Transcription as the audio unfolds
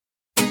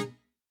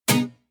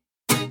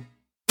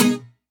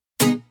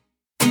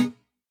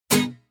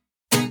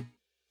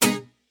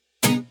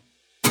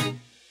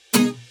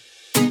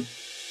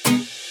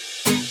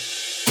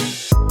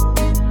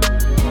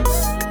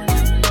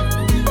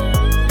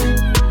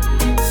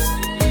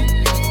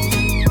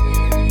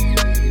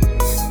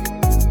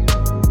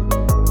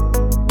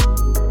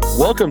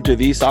Welcome to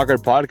the Soccer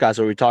Podcast,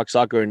 where we talk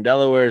soccer in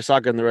Delaware,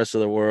 soccer in the rest of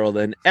the world,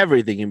 and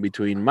everything in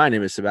between. My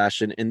name is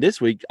Sebastian, and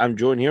this week I'm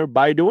joined here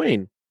by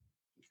Dwayne.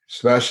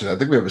 Sebastian, I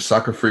think we have a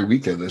soccer-free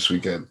weekend this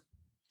weekend.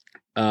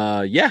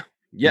 Yeah.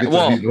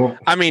 Well,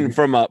 I mean,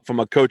 from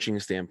a coaching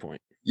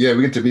standpoint. Yeah,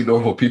 we get to be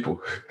normal people.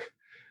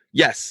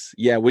 Yes,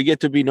 yeah, we get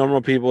to be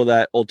normal people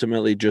that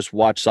ultimately just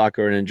watch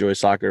soccer and enjoy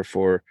soccer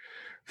for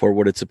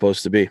what it's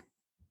supposed to be.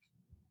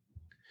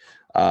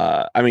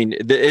 I mean,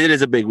 it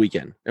is a big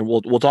weekend, and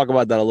we'll talk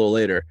about that a little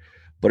later.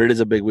 But it is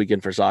a big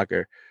weekend for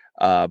soccer.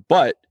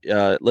 But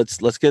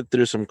let's get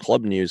through some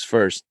club news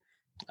first.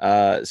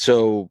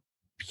 So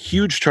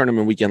huge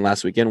tournament weekend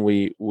last weekend.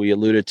 We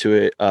alluded to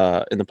it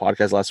in the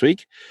podcast last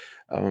week.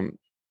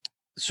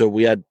 So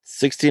we had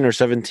 16 or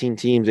 17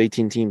 teams,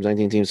 18 teams,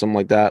 19 teams, something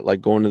like that, like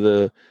going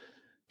to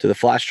the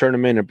Flash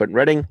tournament at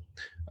Reading,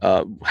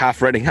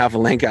 half Reading, half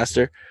of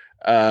Lancaster.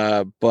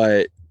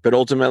 But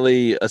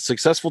ultimately a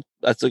successful,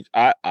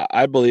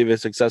 I believe a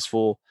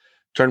successful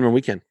tournament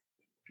weekend.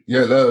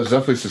 Yeah, that was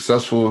definitely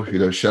successful.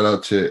 Shout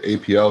out to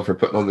APL for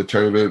putting on the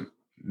tournament,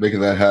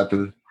 making that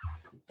happen.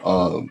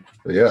 But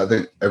yeah, I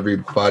think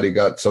everybody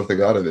got something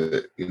out of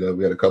it.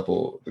 We had a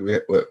couple. We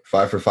had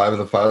 5 for 5 in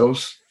the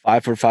finals.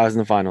 5 for 5 in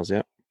the finals.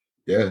 Yeah.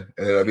 Yeah,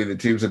 and I mean the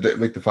teams that didn't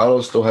make the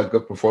finals still had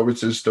good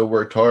performances, still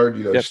worked hard.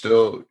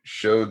 Still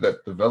showed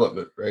that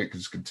development, right?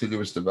 Because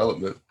continuous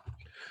development.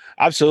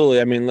 Absolutely.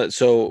 I mean,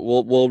 so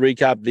we'll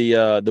recap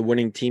the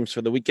winning teams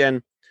for the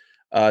weekend.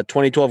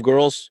 2012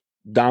 girls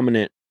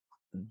dominant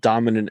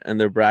in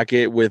their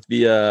bracket with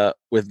the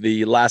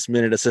last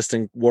minute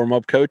assistant warm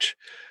up coach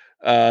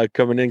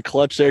coming in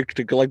clutch there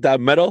to collect that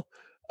medal.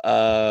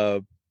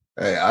 Hey,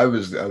 I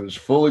was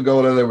fully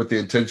going in there with the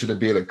intention of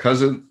being a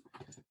cousin.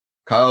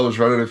 Kyle was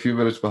running a few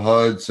minutes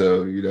behind,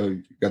 so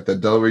you got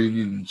that Delaware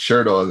Union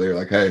shirt on there.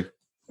 Like, hey,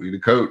 we need a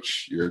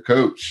coach. You're a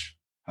coach.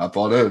 Hop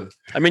on in.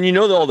 I mean,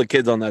 all the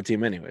kids on that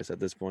team, anyways. At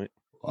this point,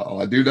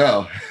 well, I do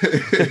now.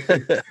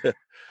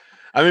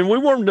 I mean, we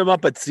warmed them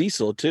up at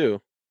Cecil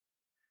too.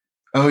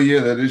 Oh yeah,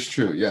 that is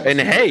true. Yeah,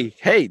 and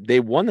hey, they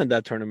won in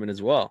that tournament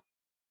as well.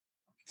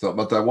 It's all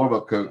about that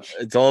warm-up coach.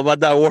 It's all about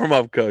that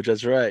warm-up coach.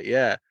 That's right.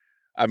 Yeah,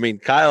 I mean,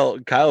 Kyle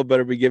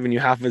better be giving you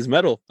half of his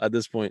medal at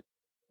this point.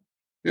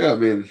 Yeah, I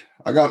mean,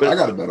 I got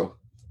a medal.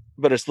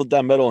 Better split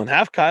that medal in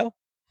half, Kyle.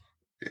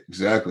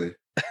 Exactly.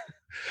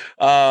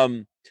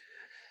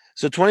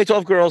 So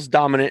 2012 girls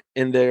dominant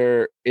in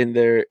their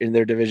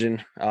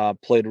division.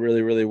 Played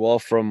really, really well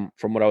from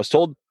what I was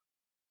told.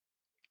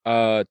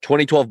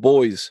 2012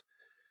 boys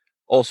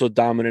also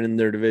dominant in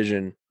their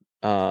division.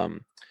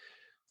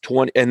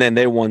 20, and then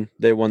they won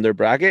their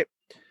bracket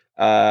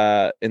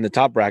in the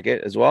top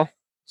bracket as well.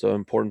 So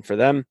important for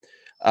them.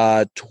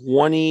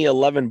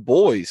 2011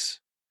 boys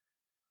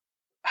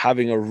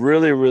having a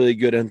really, really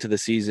good end to the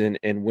season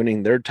and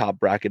winning their top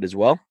bracket as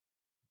well.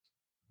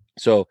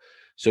 So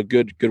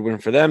good win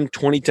for them.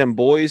 2010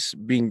 boys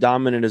being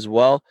dominant as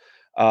well.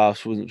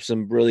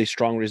 Some really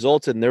strong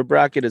results in their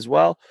bracket as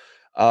well.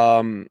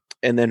 And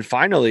then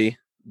finally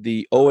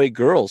the OA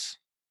girls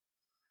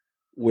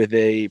with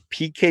a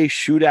PK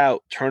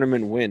shootout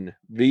tournament win,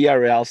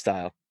 Villarreal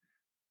style.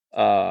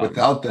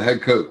 Without the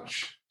head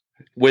coach.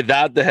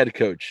 Without the head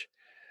coach.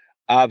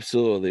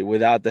 Absolutely.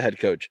 Without the head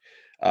coach.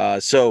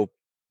 So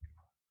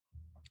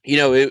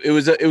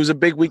it was a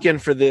big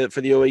weekend for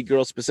the OA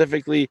girls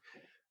specifically.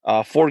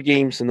 4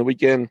 games in the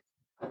weekend.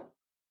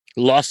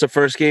 Lost the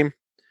first game,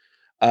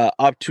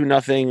 up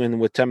 2-0, and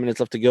with 10 minutes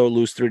left to go,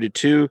 lose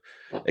 3-2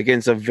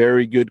 against a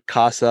very good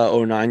Casa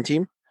 09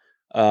 team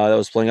that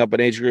was playing up an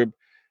age group.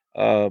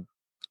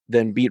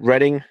 Then beat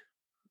Reading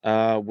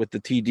with the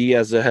TD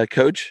as the head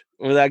coach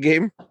of that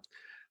game.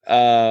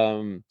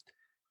 And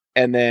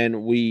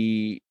then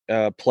we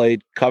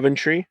played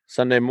Coventry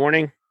Sunday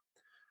morning.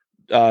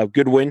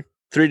 Good win.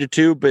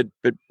 3-2,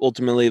 but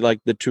ultimately,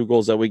 like the 2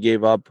 goals that we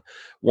gave up,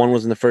 one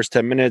was in the first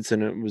 10 minutes,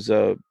 and it was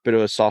a bit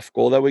of a soft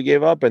goal that we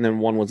gave up, and then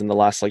one was in the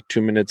last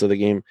 2 minutes of the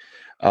game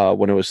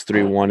when it was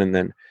 3-1, and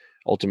then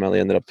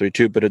ultimately ended up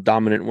 3-2, but a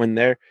dominant win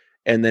there.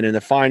 And then in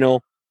the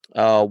final,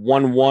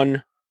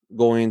 1-1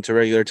 going into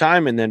regular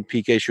time, and then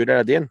PK shootout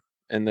at the end,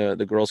 and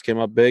the girls came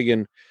up big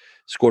and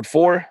scored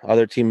 4.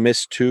 Other team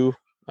missed 2,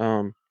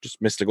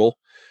 just missed a goal,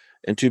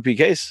 and 2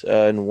 PKs,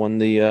 and won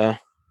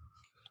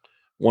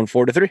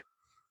 4-3.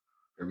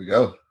 There we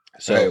go.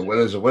 So hey, win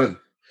is a win.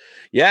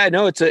 Yeah,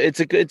 no,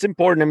 it's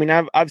important. I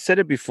mean, I've said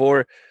it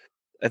before.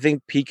 I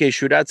think PK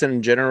shootouts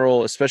in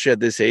general, especially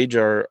at this age,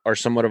 are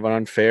somewhat of an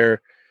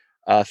unfair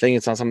thing.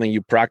 It's not something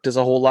you practice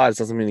a whole lot. It's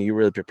not something that you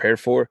really prepare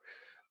for.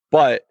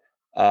 But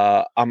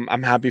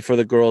I'm happy for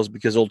the girls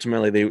because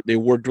ultimately they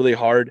worked really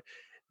hard.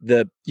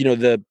 I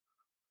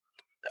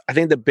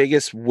think the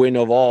biggest win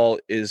of all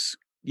is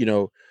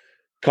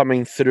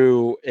coming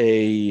through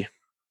the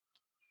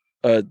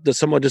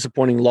somewhat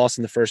disappointing loss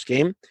in the first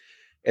game,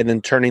 and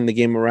then turning the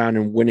game around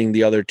and winning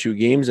the other 2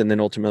 games, and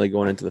then ultimately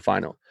going into the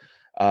final.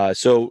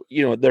 So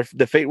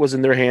the fate was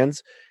in their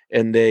hands,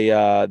 and they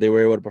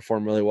were able to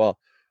perform really well.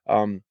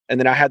 And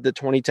then I had the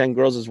 2010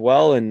 girls as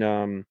well,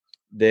 and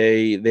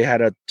They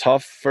had a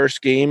tough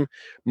first game,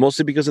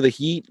 mostly because of the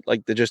heat.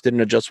 Like they just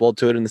didn't adjust well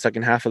to it in the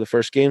second half of the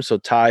first game. So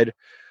tied,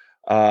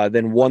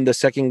 then won the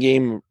second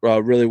game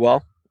really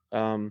well.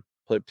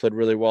 Played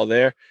really well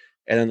there,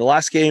 and then the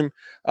last game,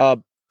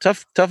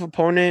 tough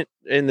opponent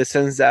in the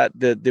sense that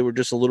they were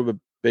just a little bit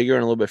bigger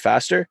and a little bit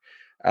faster.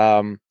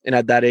 And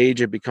at that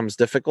age, it becomes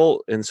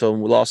difficult. And so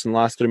we lost in the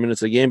last 3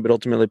 minutes of the game, but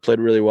ultimately played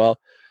really well.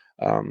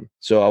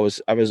 So I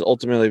was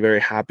ultimately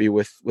very happy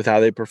with how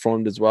they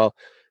performed as well.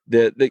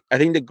 I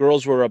think the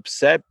girls were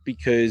upset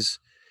because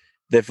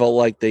they felt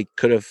like they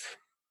could have.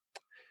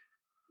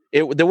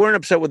 They weren't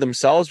upset with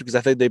themselves because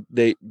I think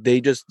they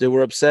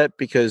were upset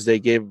because they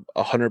gave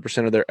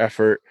 100% of their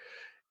effort,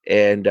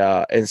 and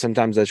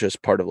sometimes that's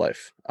just part of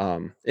life.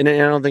 And I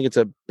don't think it's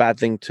a bad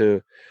thing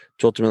to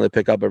ultimately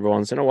pick up every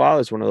once in a while.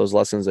 It's one of those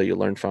lessons that you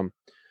learn from.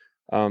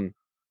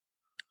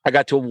 I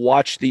got to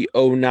watch the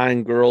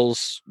 09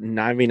 girls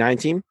 9v9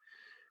 team.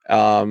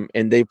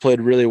 And they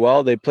played really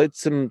well. They played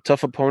some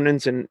tough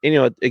opponents. And,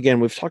 again,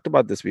 we've talked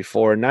about this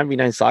before.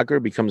 9v9 soccer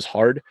becomes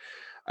hard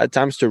at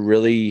times to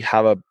really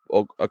have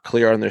a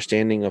clear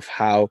understanding of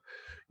how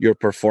you're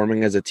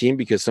performing as a team,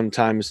 because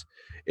sometimes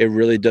it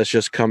really does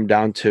just come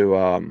down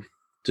to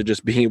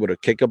just being able to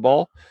kick a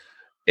ball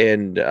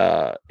and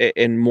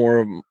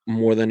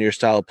more than your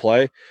style of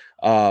play.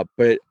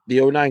 But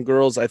the 09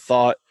 girls, I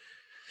thought,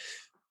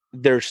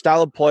 their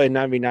style of play in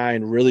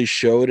 9v9 really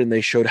showed, and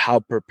they showed how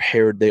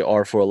prepared they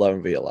are for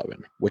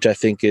 11v11, which I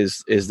think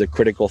is the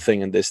critical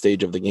thing in this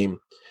stage of the game.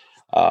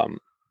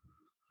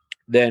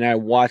 Then I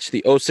watched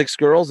the 06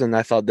 girls, and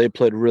I thought they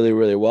played really,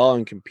 really well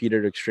and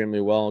competed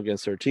extremely well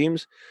against their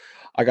teams.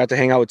 I got to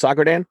hang out with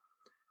Soccer Dan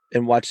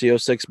and watch the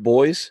 06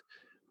 boys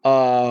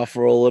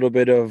for a little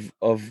bit of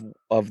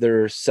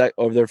their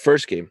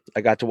first game.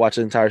 I got to watch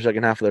the entire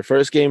second half of their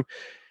first game.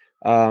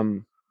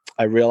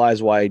 I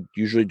realized why I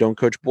usually don't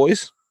coach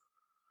boys.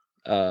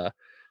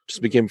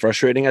 Just became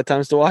frustrating at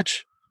times to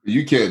watch.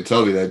 You can't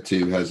tell me that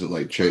team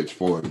hasn't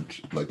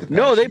transformed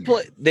No,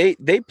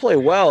 they play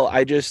well.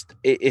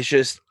 It's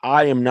just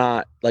I am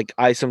not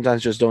I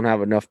sometimes just don't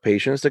have enough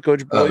patience to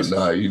coach boys. Oh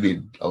no, you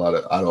need a lot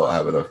of. I don't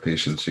have enough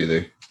patience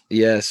either.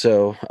 Yeah,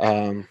 so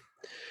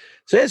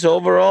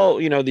overall,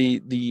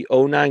 the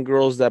 09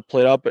 girls that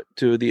played up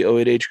to the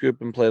 08 age group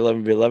and played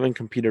 11v11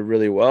 competed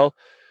really well.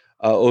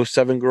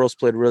 07 girls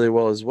played really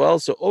well as well.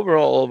 So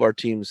overall, all of our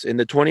teams in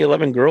the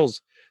 2011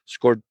 girls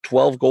scored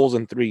 12 goals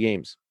in 3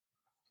 games.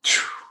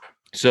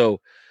 So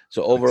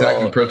overall,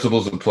 attacking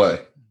principles in play.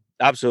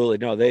 Absolutely.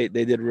 No, they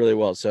did really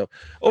well. So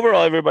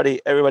overall,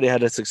 everybody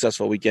had a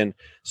successful weekend.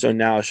 So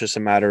now it's just a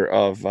matter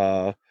of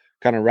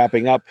kind of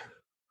wrapping up,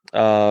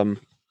 kind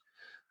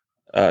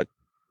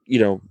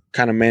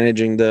of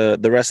managing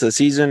the rest of the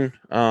season.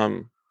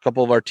 A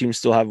couple of our teams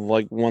still have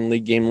one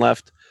league game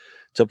left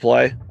to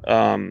play.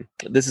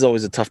 This is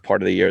always a tough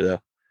part of the year, though,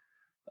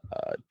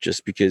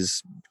 just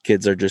because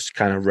kids are just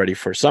kind of ready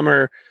for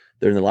summer.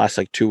 They're in the last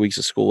 2 weeks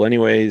of school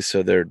anyways,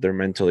 so they're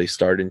mentally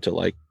starting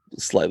to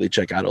slightly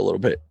check out a little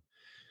bit.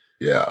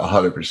 Yeah,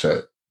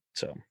 100%.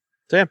 So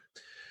yeah.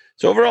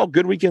 So overall,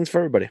 good weekends for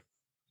everybody.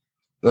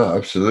 No,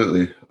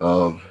 absolutely.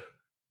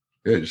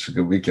 Yeah, just a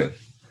good weekend.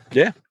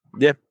 Yeah.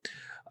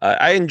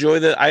 I enjoy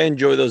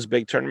those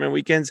big tournament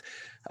weekends.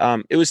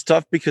 It was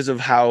tough because of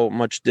how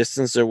much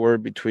distance there were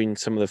between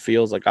some of the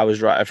fields. I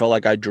felt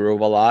like I drove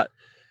a lot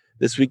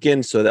this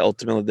weekend, so that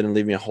ultimately didn't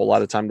leave me a whole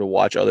lot of time to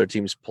watch other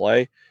teams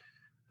play.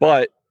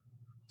 But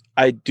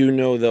I do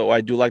know, though,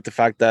 I do like the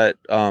fact that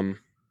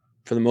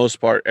for the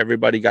most part,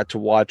 everybody got to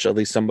watch at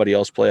least somebody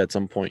else play at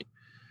some point.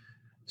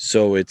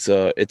 So it's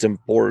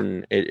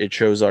important. It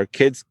shows our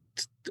kids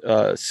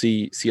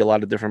see a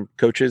lot of different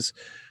coaches.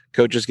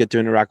 Coaches get to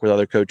interact with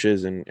other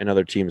coaches and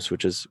other teams,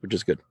 which is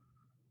good.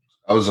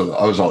 I was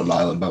on an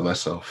island by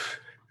myself.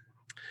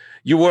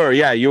 You were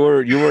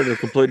in a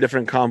completely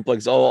different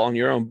complex all on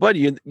your own, but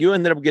you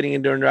ended up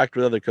getting to interact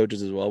with other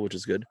coaches as well, which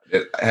is good.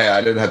 Hey,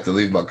 I didn't have to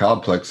leave my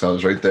complex. I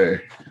was right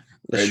there.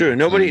 That's true.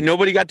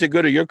 Nobody got to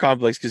go to your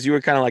complex because you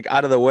were kind of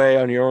out of the way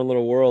on your own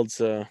little world.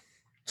 So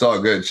it's all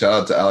good. Shout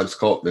out to Alex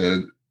Colt,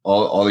 man.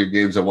 All your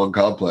games at one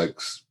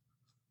complex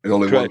and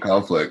only one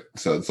conflict,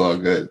 so it's all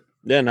good.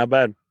 Yeah, not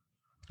bad.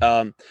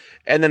 And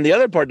then the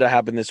other part that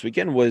happened this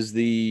weekend was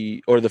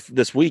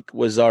this week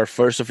was our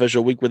first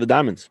official week with the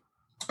Diamonds.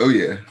 Oh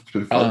yeah, it's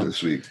been fun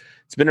this week.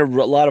 It's been a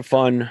lot of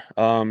fun.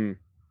 I'm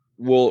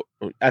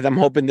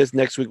hoping this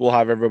next week we'll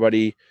have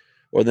everybody,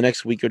 or the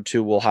next week or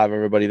two we'll have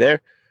everybody there.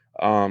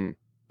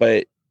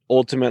 But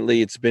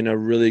ultimately, it's been a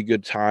really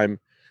good time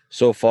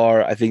so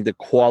far. I think the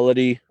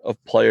quality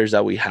of players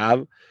that we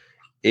have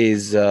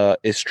is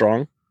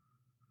strong,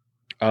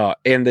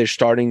 and they're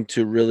starting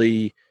to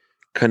really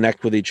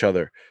connect with each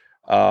other.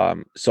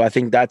 So I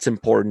think that's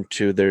important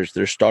too.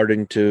 We're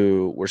starting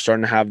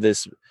to have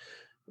this.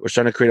 We're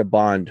starting to create a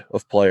bond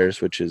of players,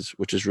 which is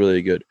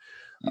really good.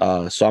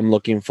 So I'm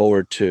looking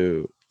forward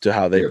to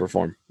how they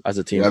perform as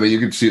a team. Yeah, I mean, you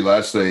can see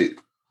last night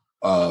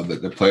that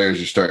the players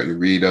are starting to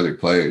read other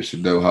players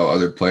and know how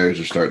other players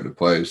are starting to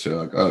play.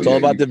 So like, it's all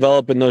about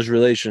developing those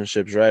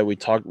relationships, right?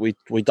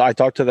 I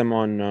talked to them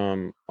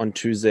on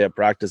Tuesday at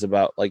practice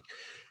about like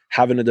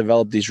having to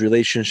develop these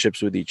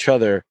relationships with each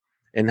other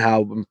and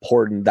how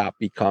important that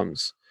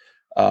becomes.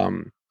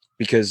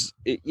 Because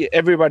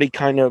everybody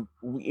kind of,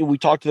 we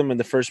talked to them in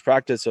the first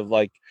practice of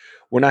like,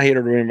 we're not here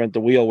to reinvent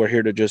the wheel. We're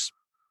here to just,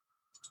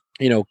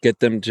 get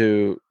them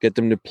to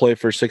play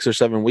for 6 or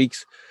 7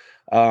 weeks.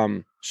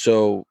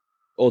 So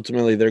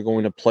ultimately they're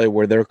going to play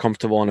where they're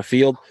comfortable on the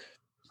field,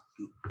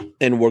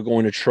 and we're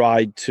going to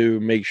try to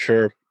make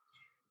sure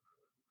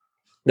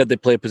that they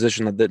play a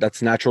position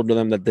that's natural to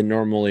them, that they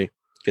normally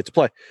get to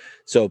play.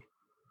 So,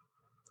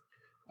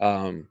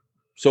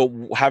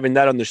 so having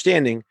that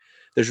understanding,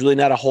 there's really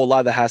not a whole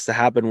lot that has to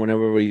happen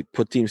whenever we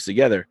put teams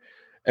together.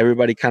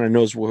 Everybody kind of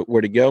knows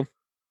where to go.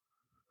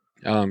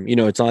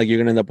 It's not like you're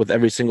going to end up with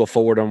every single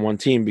forward on one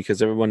team,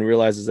 because everyone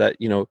realizes that,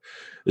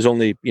 there's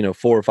only, 4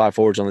 or 5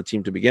 forwards on the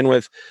team to begin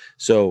with.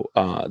 So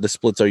the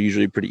splits are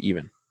usually pretty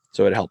even.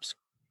 So it helps.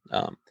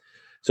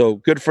 So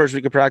good first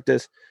week of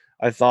practice.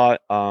 I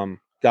thought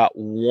got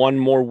one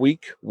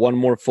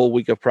more full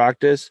week of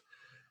practice,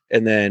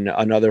 and then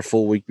another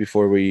full week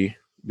before we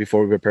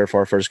prepare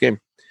for our first game.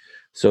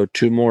 So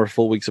 2 more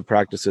full weeks of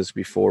practices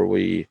before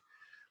we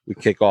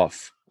kick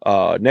off.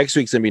 Next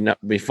week's gonna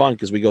be fun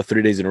because we go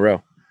 3 days in a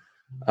row.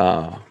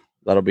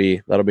 That'll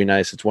be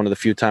nice. It's one of the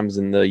few times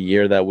in the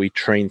year that we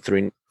train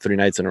three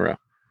nights in a row.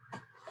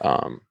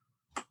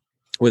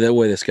 With the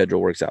way the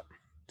schedule works out,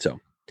 so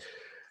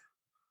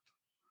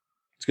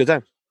it's a good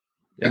time.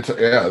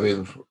 Yeah. I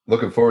mean,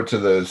 looking forward to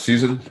the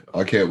season.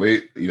 I can't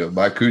wait.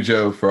 My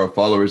Cujo, for our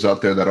followers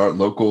out there that aren't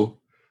local,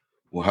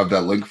 we'll have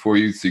that link for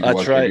you so you can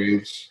watch the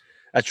games.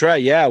 That's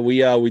right. Yeah,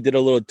 we did a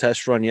little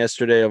test run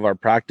yesterday of our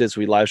practice.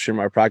 We live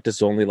streamed our practice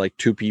to only like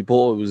 2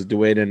 people. It was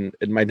Dwayne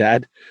and my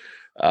dad.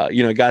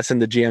 Gotta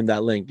send the GM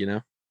that link.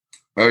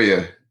 Oh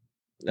yeah,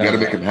 you gotta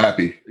make him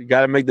happy. You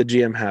gotta make the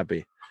GM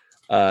happy.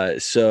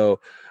 So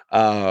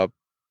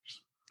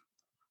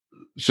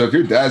if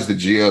your dad's the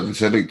GM, does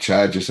that make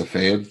Chad just a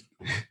fan?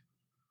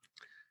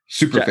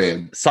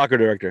 Fan. Soccer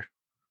director.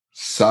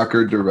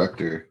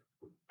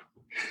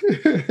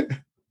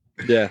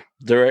 Yeah,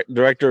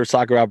 director of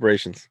soccer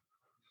operations.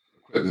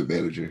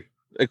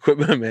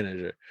 Equipment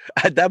manager.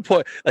 At that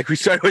point, like, we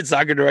started with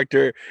soccer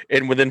director,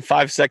 and within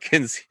 5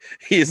 seconds,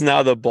 he is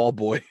now the ball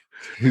boy.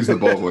 He's the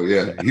ball boy.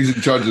 Yeah, he's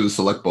in charge of the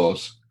select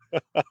balls.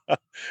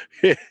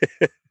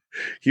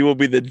 He will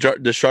be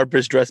the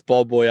sharpest dressed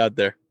ball boy out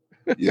there.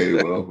 Yeah, he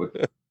will.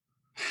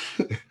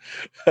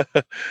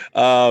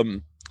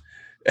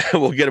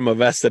 We'll get him a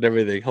vest and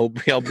everything. He'll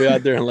be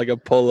out there in like a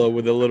polo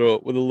with a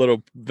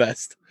little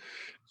vest.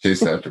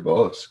 Chase after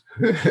balls.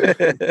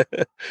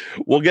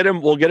 We'll get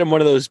him one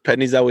of those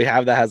pennies that we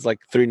have that has like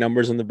 3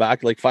 numbers in the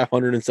back, like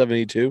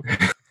 572. There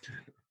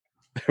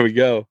we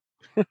go.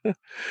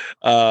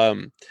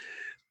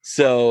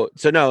 So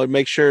no,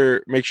 make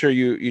sure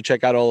you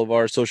check out all of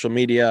our social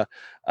media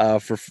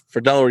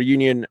for Delaware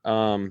Union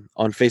on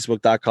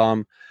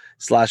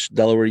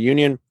Facebook.com/Delaware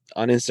Union,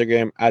 on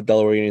Instagram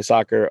 @Delaware Union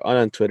Soccer,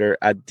 on Twitter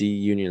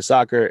 @DUnion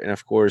Soccer, and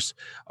of course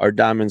our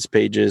Diamonds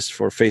pages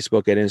for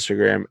Facebook and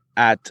Instagram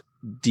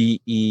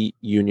 @DE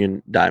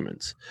Union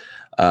Diamonds.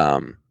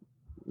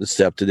 Let's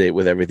stay up to date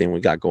with everything we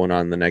got going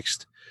on in the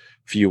next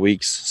few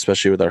weeks,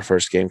 especially with our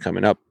first game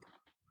coming up.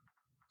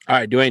 All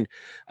right, Dwayne,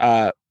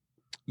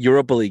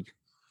 Europa League.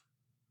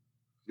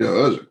 Yeah,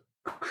 that was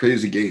a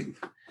crazy game.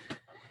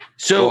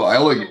 So I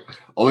only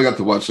got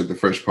to watch like the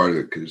first part of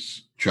it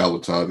because travel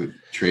time and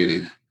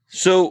training.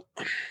 So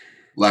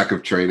lack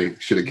of training,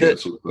 should have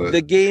canceled. But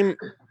the game.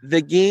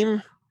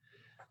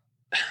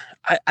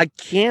 I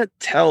can't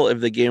tell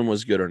if the game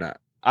was good or not.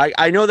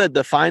 I know that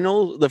the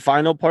final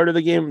part of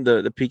the game,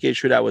 the PK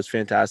shootout, was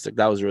fantastic.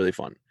 That was really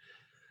fun.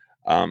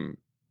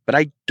 But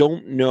I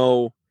don't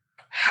know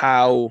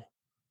how.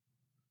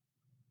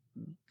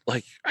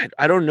 Like,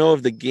 I don't know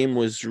if the game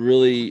was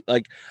really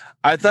like.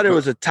 I thought it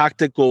was a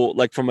tactical,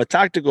 like from a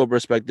tactical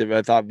perspective.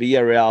 I thought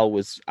Villarreal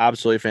was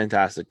absolutely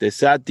fantastic. They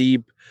sat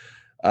deep.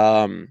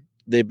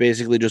 They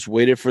basically just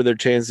waited for their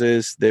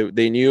chances.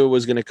 They knew it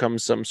was going to come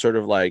some sort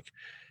of like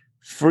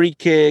free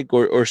kick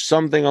or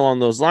something along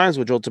those lines,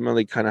 which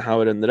ultimately kind of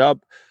how it ended up.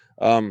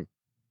 And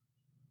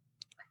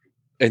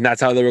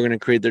that's how they were going to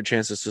create their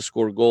chances to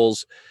score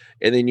goals.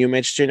 And they knew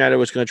Manchester United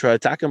was going to try to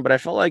attack them, but I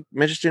felt like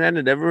Manchester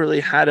United never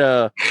really had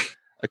a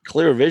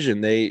clear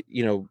vision. They,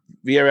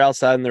 Villarreal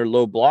sat in their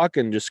low block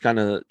and just kind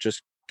of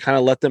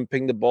let them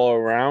ping the ball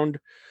around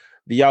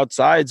the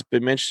outsides,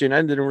 but Manchester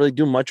United didn't really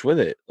do much with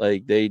it.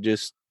 Like, they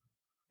just.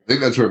 I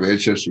think that's where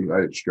Manchester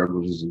United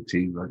struggles as a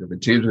team. Like, if a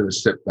team's going to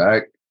sit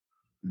back,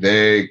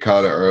 they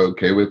kind of are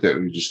okay with it.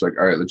 And just like,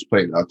 all right, let's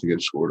play not to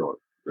get scored on,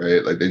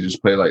 right? Like, they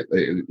just play like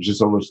it's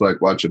just almost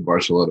like watching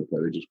Barcelona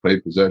play. They just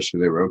played possession.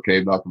 They were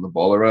okay knocking the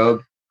ball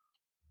around,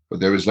 but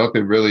there was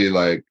nothing really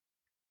like.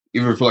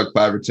 Even for like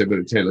 5 or 10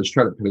 minutes, hey, let's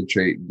try to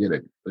penetrate and get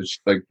it. Let's,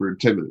 like, for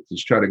 10 minutes,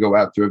 let's try to go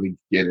after him and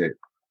get it.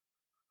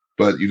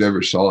 but you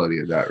never saw any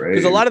of that, right?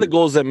 Because a lot of the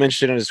goals that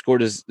Manchester United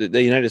scored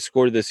the United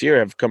scored this year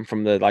have come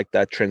from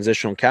that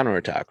transitional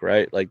counterattack,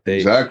 right? Like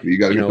exactly. You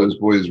got to get those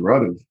boys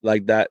running.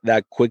 Like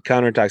that quick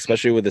counterattack,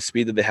 especially with the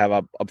speed that they have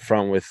up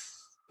front with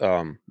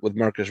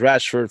Marcus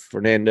Rashford,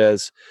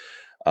 Fernandez,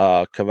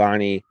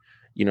 Cavani.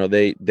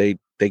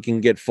 They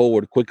can get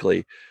forward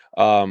quickly.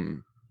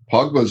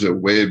 Pogba's a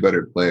way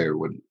better player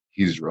when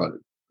he's running.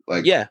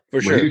 Like, yeah,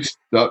 for sure. When he's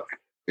stuck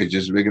and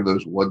just making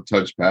those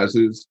one-touch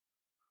passes,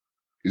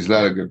 he's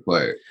not a good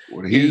player.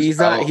 When he's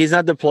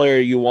not the player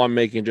you want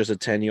making just a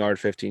 10-yard,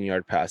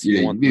 15-yard pass.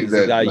 He's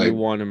the guy you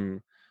want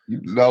him. You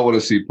do not want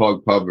to see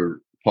Pogba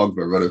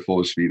running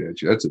full speed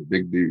at you. That's a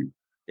big dude.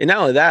 And not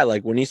only that,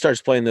 like when he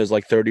starts playing those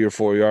like 30 or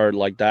 40-yard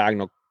like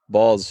diagonal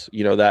balls,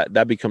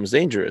 that becomes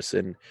dangerous.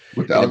 And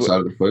with the outside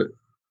of the foot.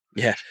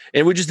 Yeah.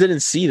 And we just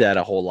didn't see that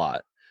a whole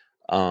lot.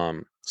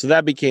 So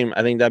I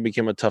think that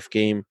became a tough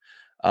game.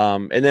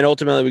 And then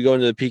ultimately we go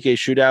into the PK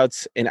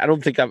shootouts, and I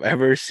don't think I've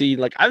ever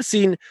seen I've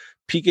seen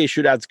PK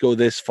shootouts go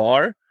this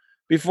far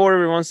before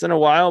every once in a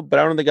while, but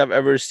I don't think I've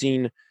ever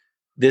seen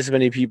this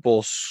many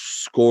people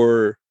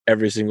score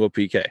every single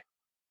PK.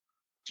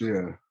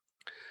 Yeah.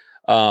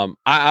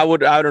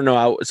 I don't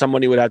know.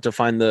 Somebody would have to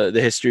find the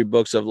history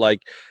books of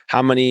like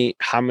how many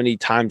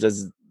times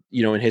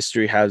in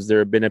history has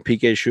there been a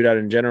PK shootout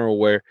in general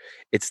where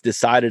it's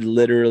decided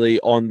literally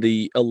on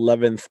the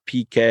 11th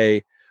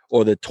PK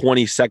or the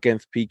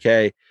 22nd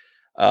PK,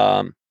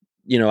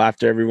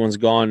 after everyone's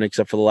gone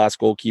except for the last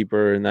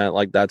goalkeeper, and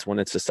that's when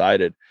it's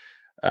decided.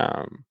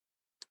 And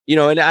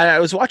I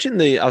was watching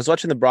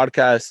the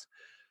broadcast,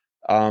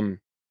 on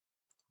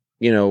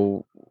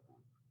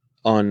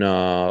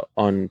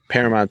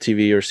Paramount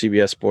TV or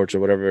CBS Sports or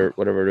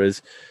whatever it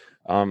is,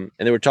 and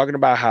they were talking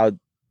about how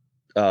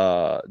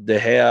De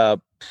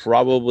Gea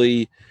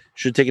probably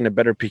should have taken a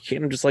better PK.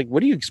 And I'm just like,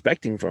 what are you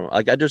expecting from him?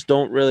 Like, I just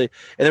don't really.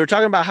 And they were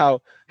talking about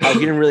how he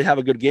didn't really have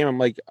a good game. I'm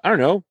like, I don't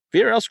know.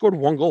 Villarreal scored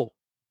one goal,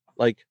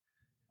 and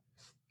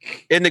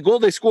the goal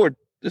they scored,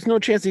 there's no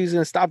chance he's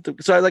going to stop.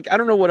 So I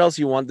don't know what else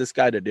you want this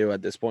guy to do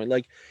at this point.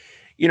 I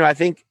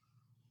think,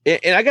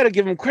 and I got to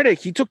give him credit.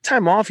 He took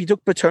time off. He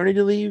took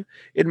paternity leave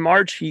in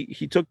March.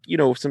 He took,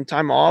 some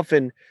time off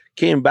and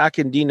came back,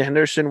 and Dean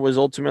Henderson was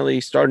ultimately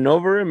starting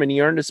over him, and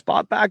he earned his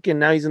spot back, and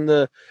now he's in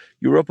the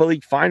Europa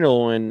League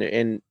final,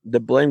 and the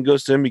blame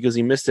goes to him because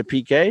he missed a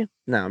PK.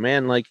 No,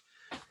 man,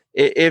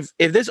 if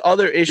there's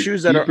other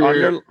issues that are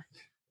under.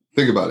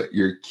 Think about it.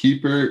 Your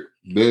keeper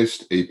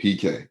missed a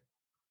PK.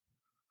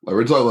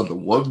 We're talking about the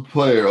one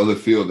player on the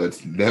field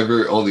that's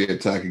never on the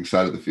attacking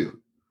side of the field.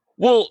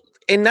 Well,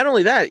 and not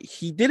only that,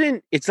 he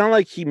didn't. It's not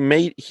like he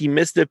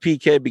missed the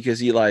PK because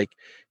he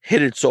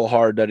hit it so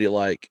hard that he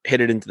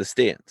hit it into the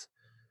stands.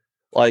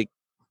 It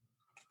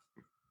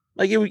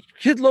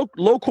hit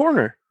low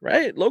corner,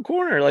 right? Low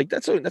corner.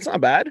 That's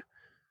not bad.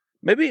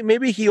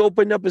 Maybe he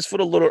opened up his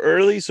foot a little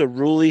early, so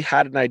Rulli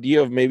had an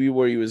idea of maybe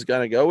where he was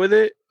gonna go with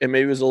it, and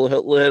maybe it was a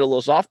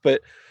little soft.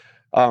 But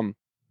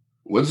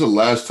when's the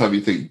last time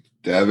you think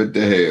David De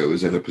Gea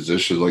was in a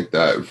position like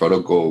that in front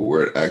of goal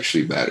where it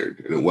actually mattered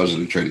and it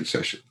wasn't a training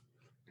session?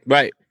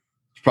 Right.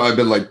 It's probably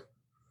been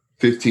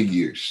 15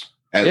 years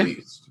at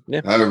least.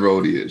 Yeah. However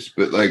old he is.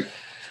 But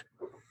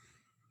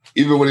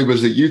even when he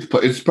was a youth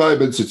player, it's probably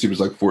been since he was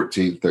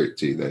 14,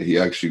 13 that he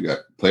actually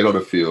played on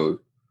the field,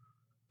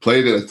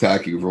 played an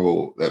attacking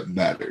role that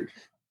mattered.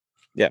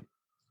 Yeah.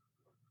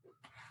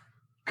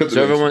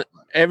 So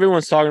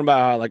everyone's talking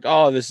about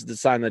how this is the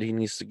sign that he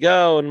needs to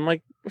go, and I'm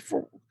like,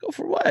 go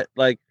for what?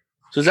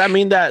 So does that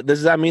mean that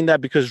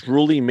because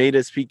Rulli made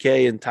his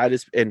PK and tied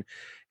his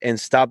and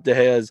stopped De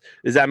Gea's,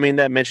 does that mean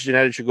that Manchester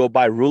United should go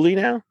buy Rulli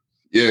now?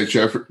 Yeah,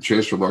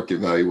 transfer market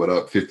value went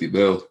up 50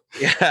 mil.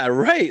 Yeah,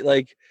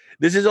 right.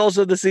 This is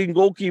also the same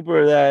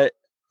goalkeeper that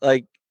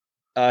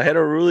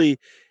Hector Rulli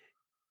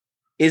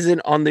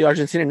isn't on the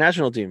Argentina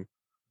national team.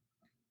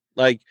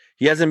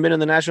 He hasn't been in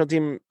the national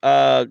team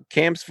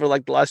camps for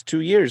the last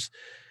 2 years,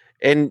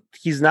 and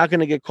he's not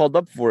going to get called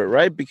up for it,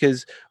 right?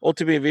 Because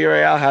ultimately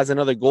Villarreal has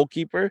another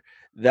goalkeeper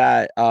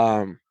that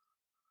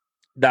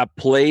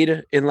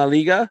played in La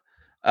Liga.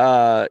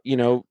 Sergio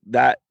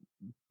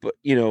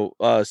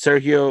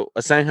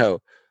Asenjo,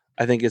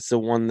 I think it's the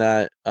one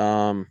that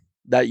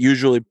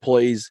usually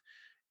plays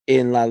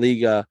in La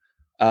Liga,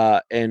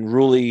 and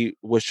Rulli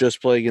was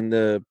just playing in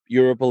the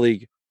Europa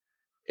League.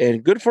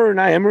 And good for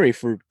Unai Emery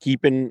for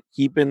keeping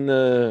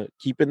the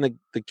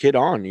kid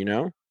on,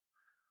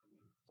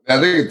 I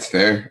think it's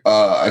fair.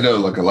 I know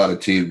a lot of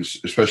teams,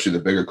 especially the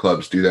bigger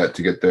clubs, do that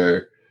to get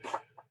their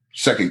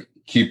second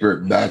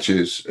keeper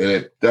matches, and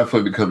it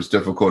definitely becomes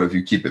difficult if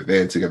you keep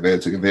advancing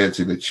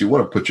that you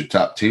want to put your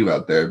top team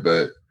out there.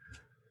 But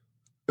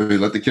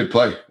let the kid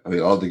play. I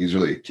don't think he's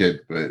really a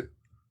kid, but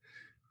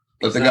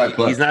let the guy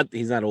play.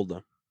 He's not old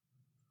though.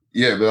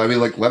 Yeah, but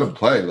let him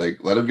play.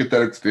 Let him get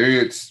that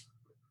experience.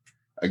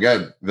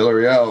 Again,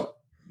 Villarreal,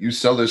 you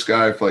sell this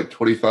guy for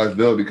 25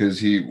 mil because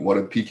he won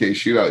a PK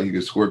shootout. He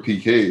could score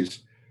PKs.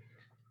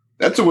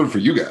 That's a win for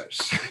you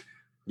guys.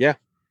 Yeah.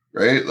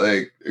 right?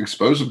 Like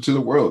expose him to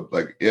the world.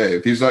 Like, yeah,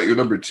 if he's not your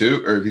number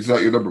 2 or if he's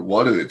not your number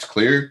 1 and it's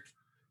clear,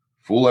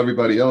 fool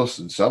everybody else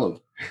and sell him.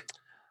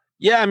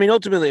 Yeah, I mean,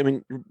 ultimately, I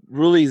mean,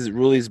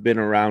 Ruli's been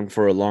around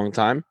for a long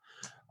time.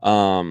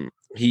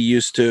 He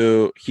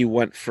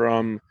went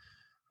from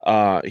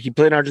he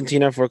played in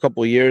Argentina for a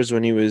couple of years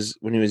when he was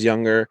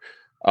younger,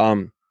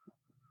 and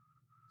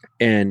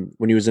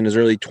when he was in his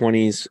early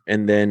 20s,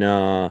 and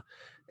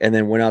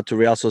then went out to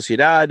Real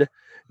Sociedad.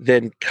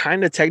 Then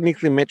kind of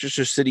technically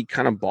Manchester City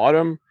kind of bought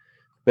him,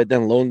 but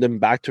then loaned him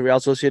back to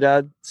Real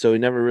Sociedad, so he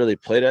never really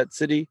played at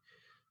City.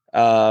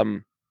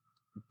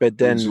 But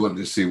then just wanted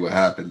to see what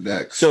happened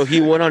next. So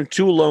he went on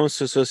 2 loans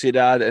to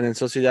Sociedad, and then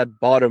Sociedad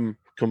bought him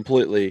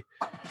completely.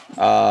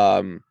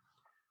 So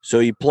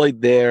he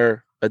played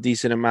there a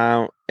decent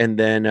amount, and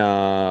then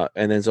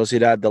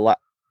Sociedad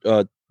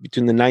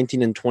between the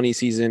 19 and 20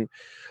 season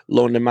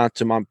loaned him out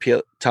to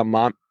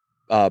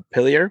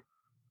Montpellier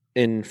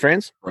in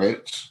France.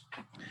 Right.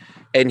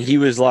 And he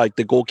was like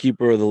the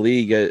goalkeeper of the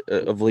league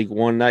of League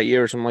One that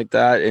year or something like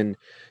that, and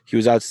he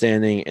was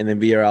outstanding. And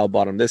then Villarreal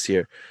bought him this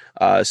year,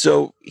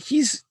 so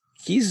he's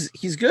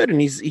good,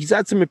 and he's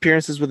had some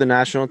appearances with the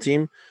national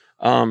team.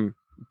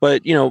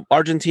 But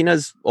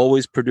Argentina's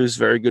always produced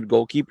very good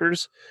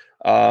goalkeepers,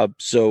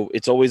 so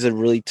it's always a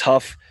really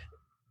tough.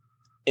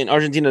 In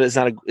Argentina, is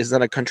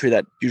not a country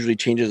that usually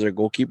changes their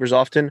goalkeepers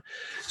often.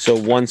 So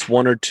once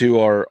 1 or 2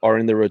 are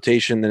in the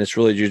rotation, then it's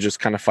really you're just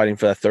kind of fighting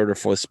for that 3rd or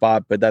 4th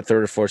spot. But that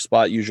 3rd or 4th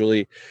spot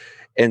usually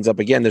ends up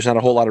again. There's not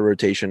a whole lot of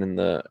rotation in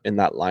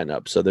that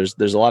lineup. So there's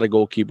a lot of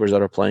goalkeepers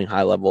that are playing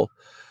high level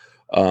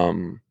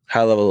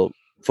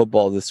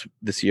football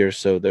this year.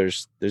 So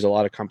there's a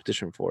lot of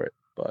competition for it.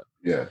 But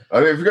yeah, I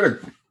mean,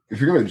 if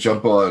you're gonna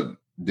jump on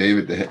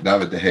David De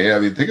Gea, I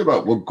mean, think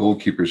about what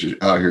goalkeepers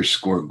are out here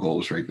scoring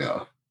goals right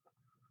now.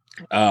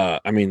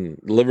 I mean,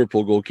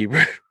 Liverpool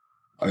goalkeeper.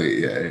 I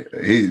mean, yeah,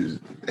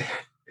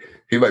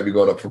 he might be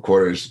going up for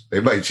corners. They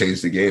might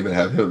change the game and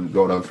have him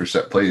going up for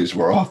set plays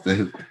more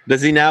often.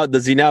 Does he now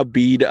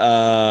beat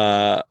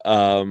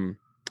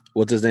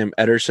what's his name,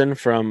 Ederson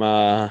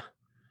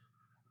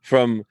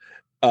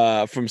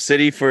from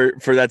City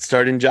for that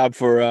starting job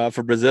for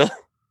Brazil?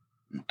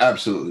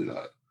 Absolutely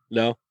not.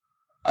 No,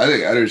 I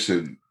think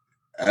Ederson,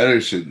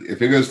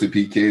 if it goes to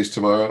PKs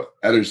tomorrow,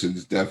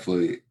 Ederson's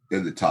definitely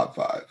in the top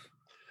 5.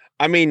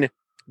 I mean,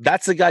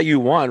 that's the guy you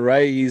want,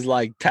 right? He's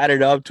like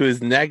tatted up to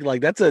his neck.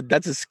 Like that's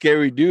a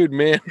scary dude,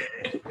 man.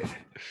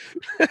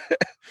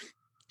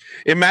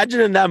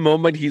 Imagine in that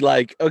moment, he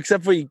like,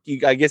 except for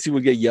I guess he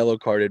would get yellow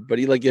carded, but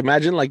he like,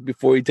 imagine like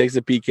before he takes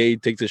a PK, he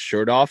takes his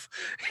shirt off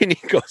and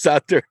he goes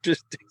out there and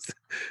just takes.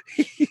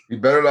 You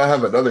better not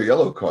have another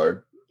yellow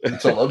card.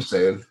 That's all I'm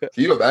saying.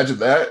 Can you imagine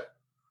that?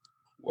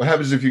 What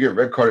happens if you get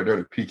red carded during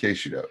a PK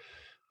shootout?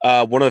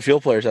 One of the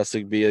field players has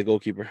to be a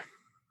goalkeeper.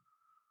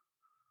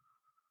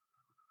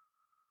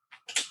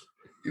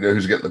 You know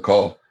who's getting the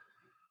call?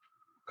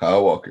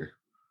 Kyle Walker.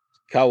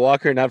 Kyle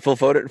Walker, not Phil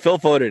Foden. Phil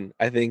Foden,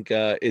 I think,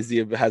 has the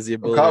ability.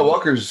 Well, Kyle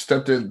Walker's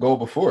stepped in goal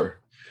before,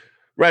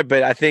 right?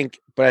 But I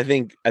think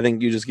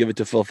you just give it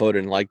to Phil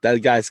Foden. Like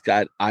that guy's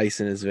got ice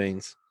in his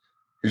veins.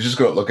 He's just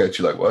gonna look at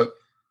you like what?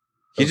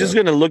 He's just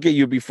gonna look at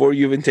you before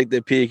you even take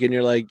the peek, and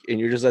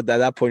you're just at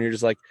that point, you're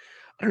just like,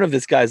 I don't know if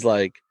this guy's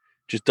like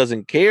just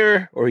doesn't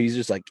care or he's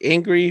just like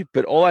angry.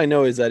 But all I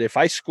know is that if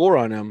I score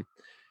on him,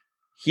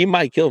 he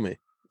might kill me.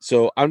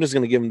 So I'm just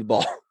gonna give him the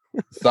ball.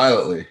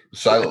 silently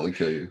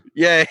kill you.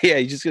 Yeah.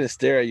 He's just gonna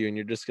stare at you, and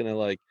you're just gonna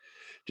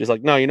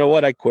no, you know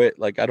what? I quit.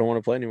 Like I don't want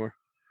to play anymore.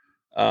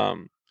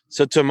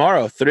 So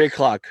tomorrow,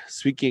 3:00.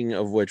 Speaking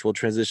of which, we'll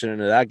transition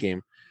into that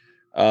game.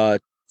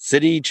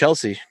 City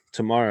Chelsea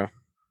tomorrow.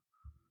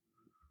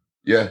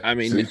 Yeah, I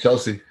mean City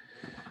Chelsea.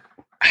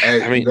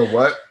 Hey, you know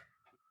what?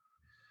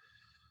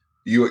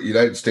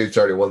 United States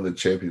already won the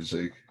Champions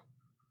League.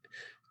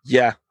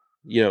 Yeah.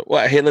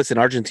 Well, hey, listen,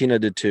 Argentina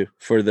did too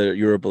for the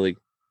Europa League.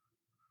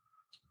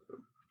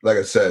 Like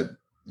I said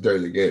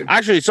during the game.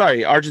 Actually,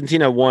 sorry,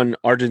 Argentina won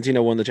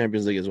the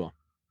Champions League as well.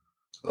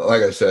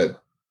 Like I said,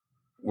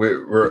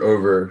 we're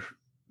over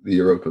the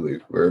Europa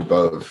League. We're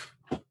above.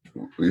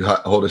 We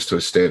hold us to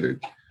a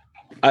standard.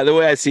 The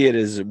way I see it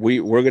is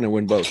we're going to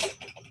win both.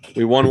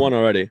 We won one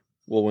already.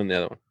 We'll win the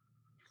other one.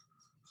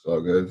 It's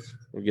all good.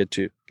 We'll get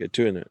two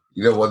in it.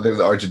 You know one thing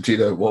that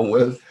Argentina won't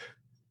win?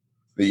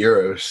 The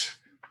Euros.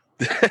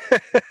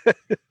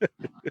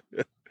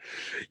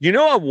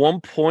 At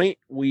one point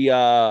we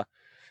I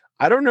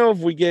don't know if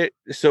we get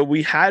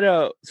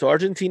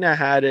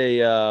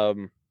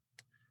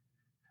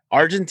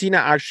Argentina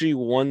actually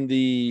won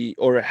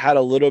had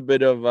a little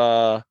bit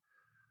of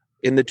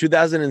in the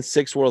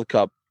 2006 World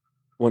Cup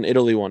when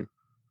Italy won.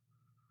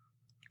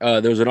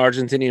 There was an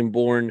Argentinian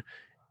born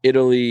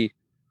Italy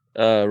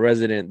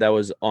resident that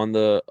was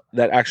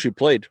that actually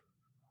played.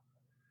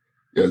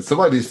 Yeah,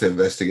 somebody needs to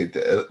investigate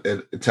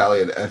the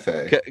Italian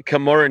FA.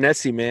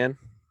 Camoranesi, man.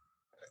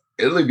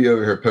 Italy be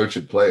over here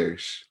poaching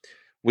players.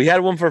 We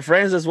had one for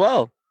France as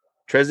well.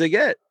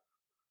 Trezeguet.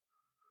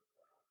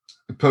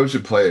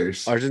 Poaching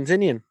players.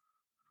 Argentinian.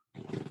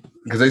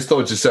 because they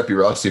stole Giuseppe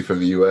Rossi from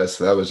the U.S.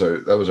 That was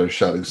our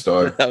shining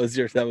star. that was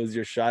your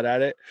shot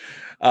at it.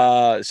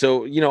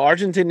 So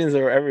Argentinians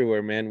are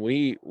everywhere, man.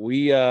 We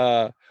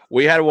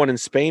had one in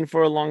Spain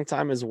for a long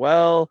time as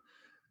well.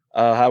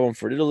 Had one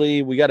for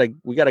Italy. We got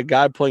a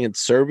guy playing in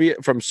Serbia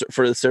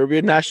for the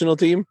Serbian national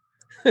team,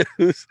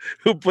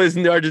 who plays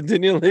in the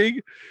Argentinian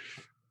league.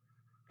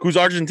 Who's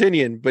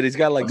Argentinian, but he's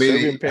got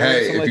Serbian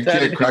parents. Hey, if you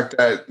can't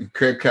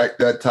crack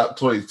that top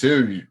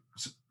 22, you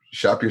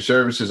shop your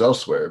services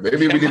elsewhere.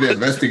 Maybe we need to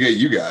investigate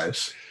you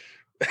guys.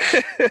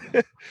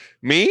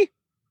 Me?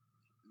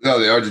 No,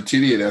 the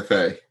Argentinian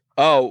FA.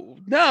 Oh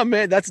no,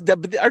 man,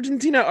 but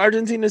Argentina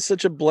is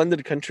such a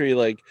blended country.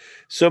 Like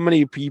so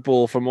many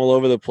people from all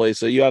over the place,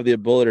 so you have the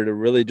ability to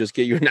really just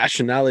get your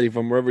nationality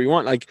from wherever you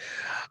want. Like,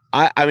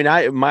 I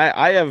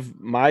have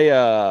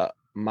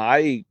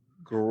my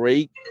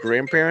great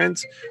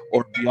grandparents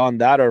or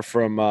beyond that are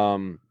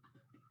from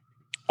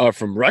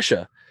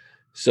Russia.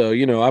 So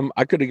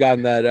I could have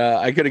gotten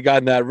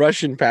that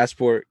Russian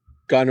passport,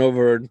 gone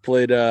over and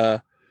played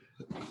in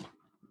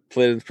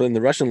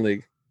the Russian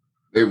league.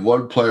 Name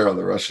one player on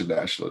the Russian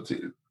national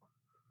team.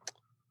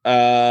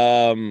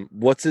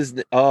 What's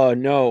his? Oh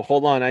no,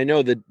 hold on. I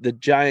know the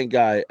giant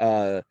guy.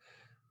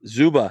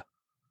 Zuba.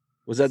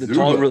 Was that the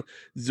tall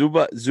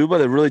Zuba?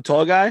 The really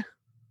tall guy.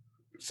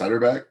 Center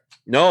back.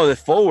 No, the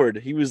forward.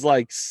 He was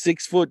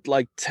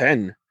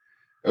 6'10".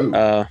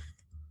 Oh.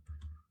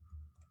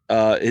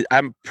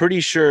 I'm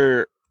pretty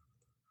sure.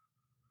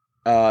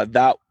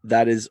 That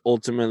is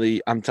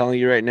ultimately. I'm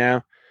telling you right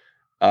now.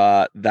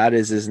 That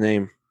is his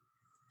name.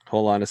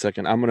 Hold on a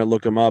second. I'm gonna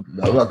look him up.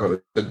 No, I'm not gonna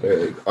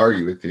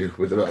argue with you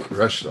about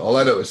Russian. All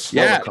I know is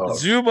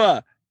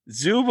Smolikov.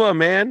 Zuba,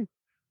 man.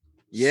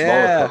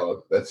 Yeah,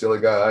 Smolikov. That's the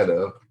only guy I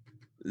know.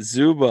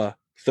 Zuba,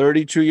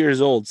 32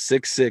 years old,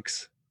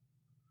 6'6".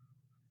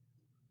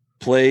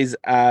 Plays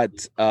at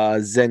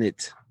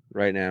Zenit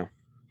right now.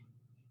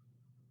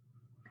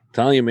 I'm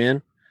telling you,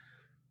 man.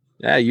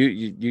 Yeah,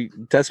 you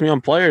test me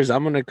on players,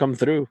 I'm gonna come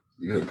through.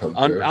 You're gonna come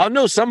through. I'll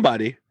know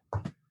somebody.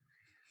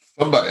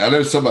 I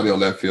know somebody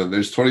on that field.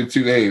 There's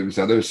 22 names.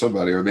 I know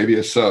somebody, or maybe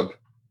a sub.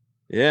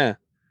 Yeah.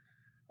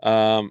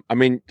 I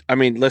mean,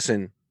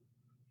 listen.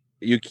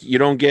 You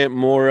don't get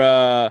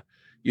more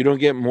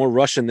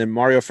Russian than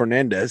Mario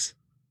Fernandez.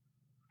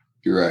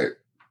 You're right.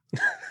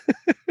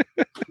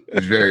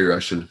 He's very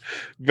Russian.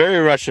 Very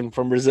Russian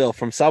from Brazil,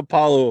 from Sao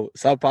Paulo,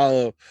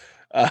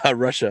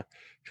 Russia.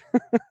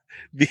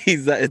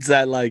 He's got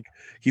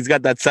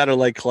that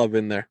satellite club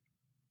in there.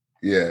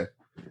 Yeah.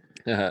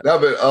 No,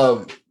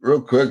 but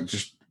real quick,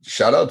 just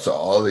shout out to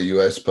all the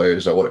U.S.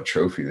 players that won a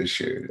trophy this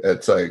year.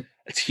 It's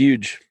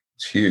huge.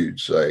 It's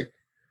huge. Like,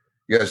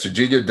 you got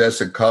Serginho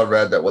Dest and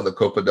Conrad that won the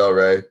Copa del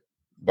Rey.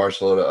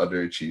 Barcelona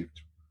underachieved.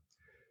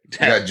 You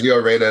got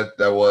Gio Reyna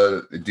that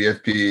won the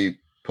DFP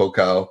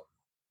Pokal.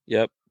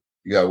 Yep.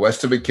 You got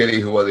Weston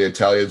McKennie who won the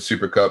Italian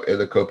Super Cup and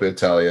the Coppa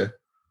Italia.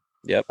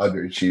 Yep.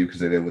 Underachieved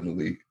because they didn't win the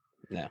league.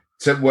 Yeah.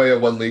 Tim Weah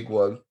won League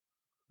One.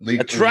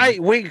 That's right.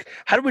 Wait,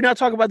 how did we not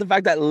talk about the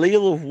fact that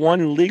Lille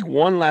won League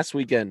One last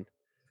weekend?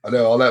 I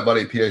know all that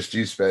money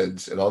PSG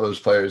spends and all those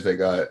players they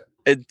got.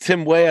 And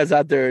Tim Weah's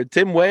out there.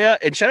 Tim Weah,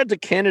 and shout out to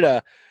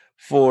Canada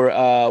for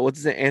what's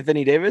his name?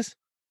 Anthony Davis?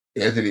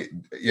 Anthony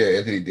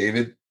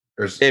David.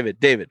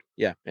 David.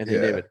 Yeah,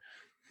 David.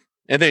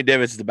 Anthony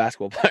Davis is the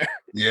basketball player.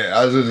 Yeah,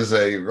 I was going to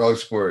say wrong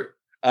sport.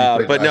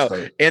 But no,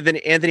 time.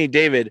 Anthony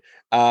David,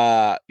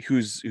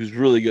 who's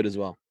really good as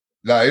well.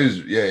 No,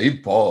 he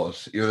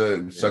balls. Even though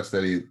it sucks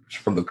that he's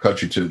from the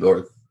country to the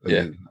north.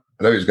 I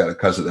know he's got a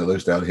cousin that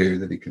lives down here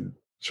that he can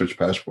switch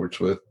passports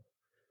with.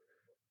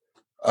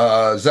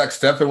 Zach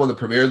Steffen won the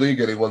Premier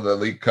League and he won the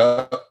League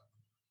Cup.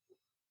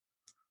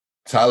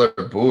 Tyler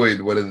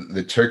Boyd winning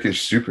the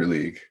Turkish Super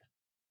League.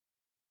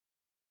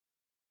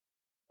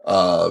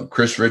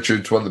 Chris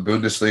Richards won the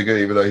Bundesliga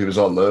even though he was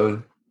on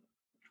loan.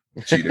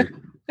 Cheater.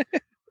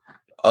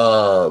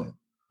 I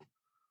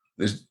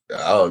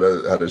don't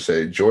know how to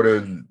say.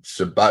 Jordan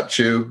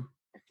Sabatchu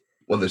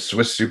won the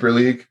Swiss Super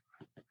League.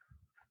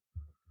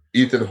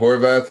 Ethan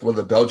Horvath won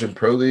the Belgian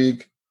Pro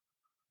League.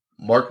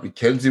 Mark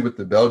McKenzie with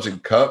the Belgian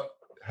Cup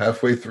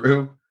halfway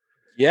through.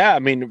 Yeah, I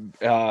mean,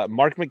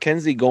 Mark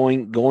McKenzie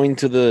going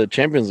to the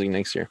Champions League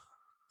next year.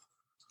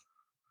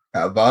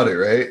 How about it,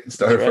 right?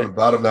 Started from the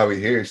bottom, now we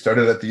here.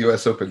 Started at the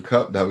U.S. Open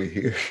Cup, now we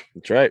here.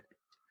 That's right.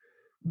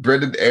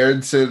 Brendan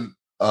Aronson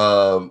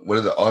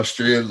winning the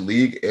Austrian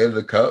League and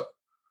the Cup.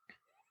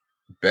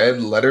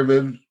 Ben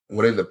Letterman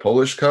winning the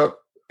Polish Cup.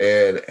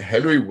 And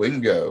Henry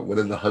Wingo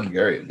winning the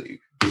Hungarian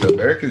League. So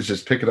America's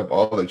just picking up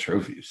all the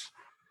trophies.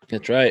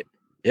 That's right.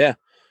 Yeah.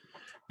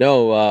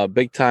 No,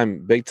 big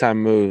time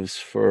moves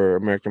for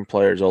American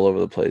players all over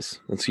the place.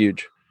 That's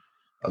huge.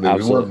 I mean,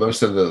 we won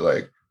most of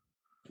the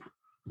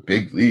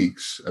big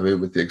leagues. I mean,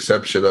 with the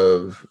exception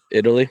of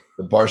Italy,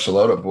 the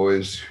Barcelona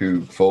boys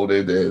who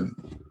folded, and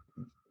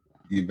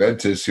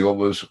Juventus who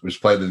almost was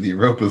playing in the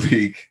Europa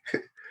League.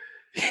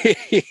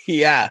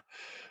 Yeah.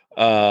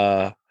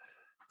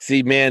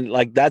 See, man,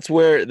 that's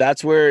where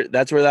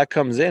that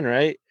comes in,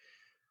 right?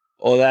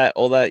 all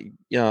that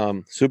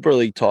Super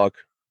League talk,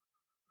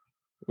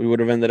 we would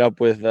have ended up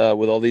with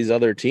all these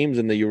other teams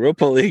in the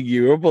Europa League.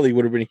 Europa League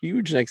would have been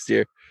huge next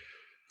year.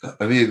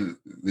 I mean,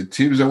 the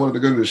teams that wanted to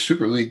go to the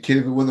Super League can't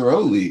even win their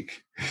own league.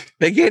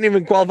 They can't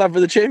even qualify for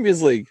the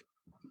Champions League.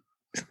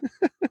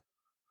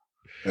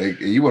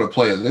 Like, you want to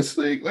play in this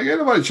league? Like,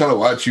 anybody trying to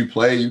watch you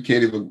play, you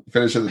can't even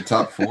finish in the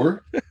top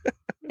 4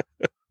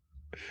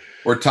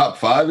 or top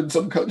 5 in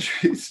some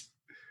countries.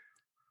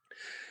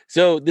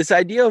 So this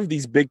idea of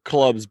these big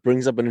clubs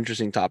brings up an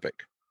interesting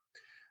topic.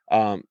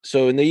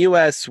 So in the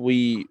U.S.,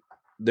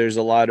 there's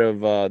a lot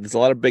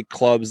of big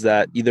clubs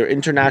that either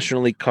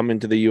internationally come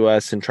into the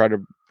U.S. and try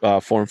to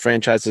form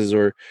franchises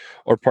or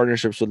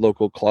partnerships with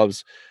local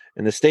clubs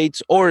in the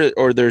States,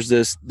 or there's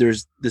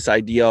this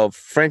idea of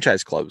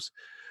franchise clubs.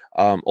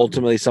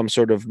 Ultimately, some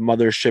sort of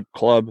mothership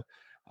club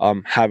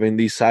having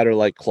these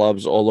satellite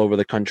clubs all over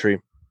the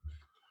country.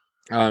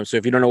 So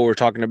if you don't know what we're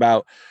talking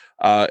about,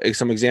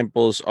 some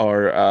examples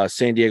are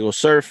San Diego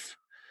Surf,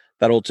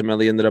 that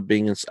ultimately ended up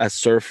being a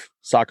surf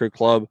soccer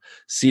club.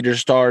 Cedar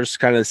Stars,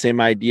 kind of the same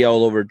idea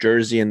all over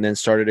Jersey, and then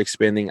started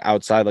expanding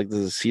outside. Like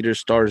there's a Cedar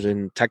Stars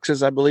in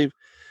Texas, I believe.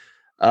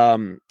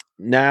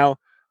 Now,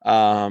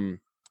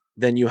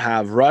 then you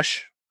have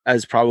Rush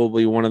as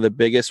probably one of the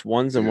biggest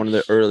ones and one of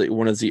the early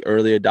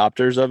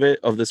adopters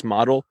of this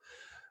model.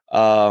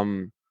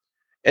 And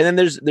then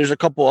there's a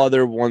couple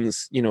other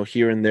ones,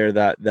 here and there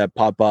that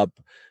pop up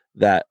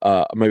that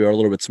maybe are a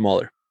little bit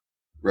smaller.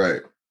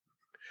 Right.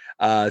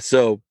 I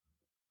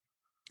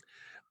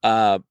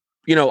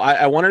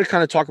wanted to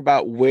kind of talk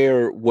about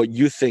what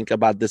you think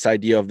about this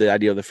idea of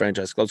the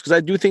franchise clubs, because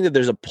I do think that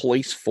there's a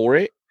place for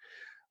it.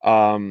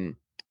 And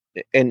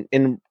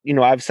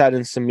I've sat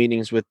in some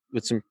meetings with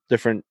some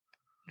different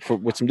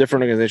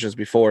organizations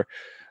before,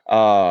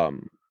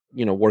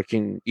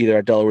 working either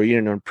at Delaware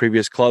Union or in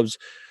previous clubs,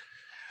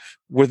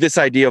 with this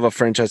idea of a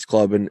franchise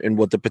club and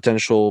what the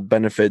potential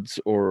benefits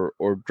or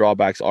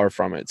drawbacks are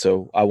from it.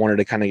 So I wanted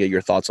to kind of get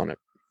your thoughts on it.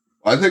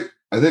 I think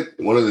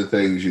one of the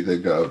things you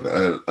think of,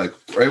 like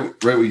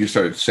right when you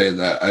started saying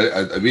that,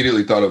 I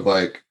immediately thought of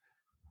like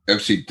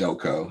FC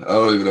Delco. I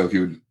don't even know if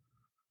you would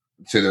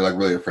say they're like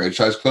really a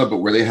franchise club, but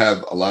where they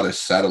have a lot of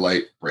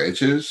satellite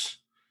branches.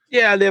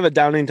 Yeah, they have a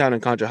Downingtown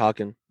and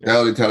Conshohocken.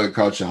 Downingtown and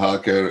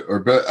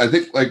Conshohocken, but I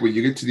think like when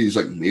you get to these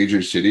like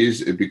major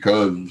cities, it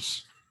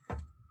becomes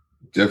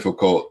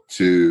difficult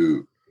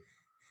to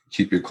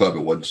keep your club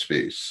in one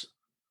space.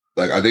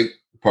 Like I think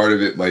part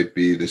of it might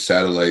be the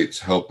satellites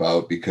help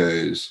out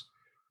because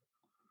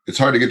it's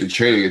hard to get to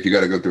training if you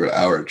got to go through an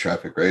hour of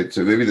traffic, right?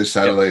 So maybe the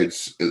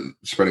satellites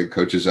spreading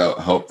coaches out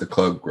help the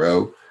club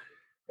grow.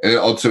 And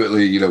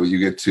ultimately, when you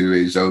get to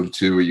a zone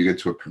 2 or you get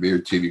to a premier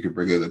team, you can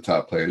bring in the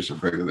top players and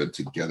bring them in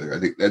together. I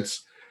think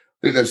that's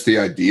the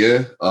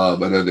idea. I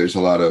know there's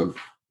a lot of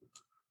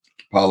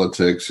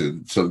politics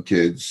and some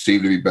kids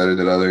seem to be better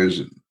than others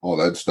and all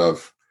that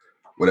stuff,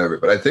 whatever.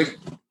 But I think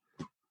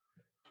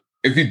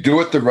if you do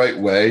it the right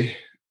way,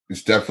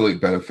 it's definitely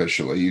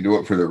beneficial. You do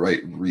it for the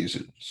right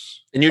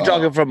reasons. And you're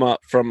talking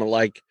from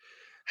like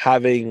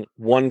having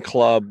one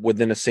club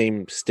within the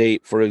same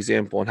state, for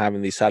example, and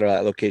having these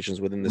satellite locations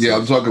within the same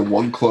I'm talking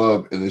one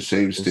club in the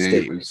same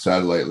state with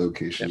satellite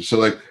locations. So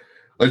like,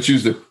 let's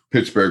use the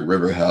Pittsburgh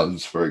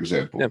Riverhounds, for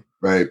example,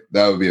 right?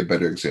 That would be a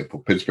better example.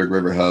 Pittsburgh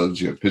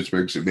Riverhounds,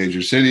 Pittsburgh's a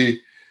major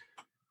city.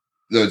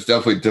 Though it's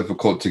definitely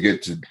difficult to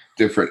get to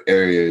different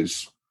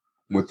areas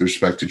with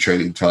respect to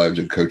training times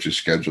and coaches'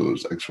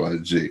 schedules, X, Y,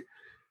 and Z.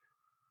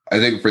 I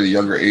think for the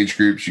younger age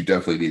groups, you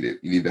definitely need it.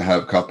 You need to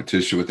have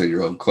competition within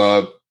your own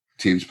club,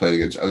 teams playing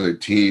against other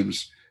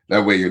teams.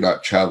 That way you're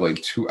not traveling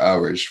 2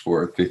 hours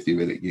for a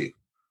 50-minute game.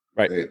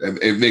 Right.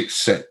 It makes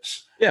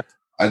sense. Yeah.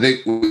 I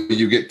think when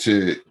you get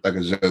to like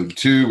a zone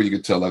 2, when you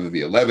get to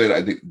 11v11,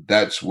 I think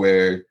that's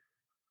where,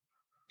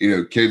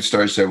 kids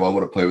start saying, well, I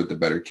want to play with the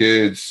better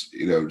kids.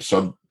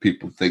 Some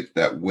people think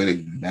that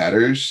winning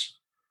matters.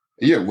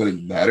 Yeah,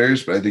 winning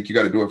matters, but I think you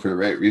got to do it for the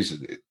right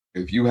reason.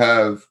 If you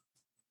have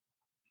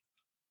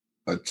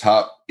a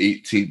top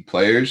 18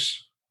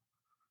 players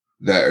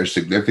that are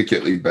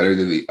significantly better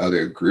than the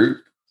other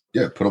group,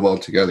 put them all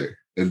together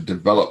and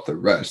develop the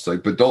rest.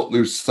 But don't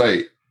lose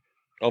sight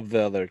of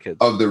the other kids,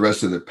 of the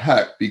rest of the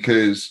pack,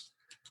 because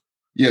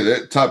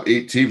that top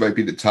 18 might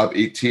be the top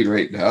 18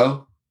 right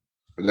now,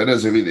 but that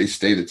doesn't mean they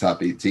stay the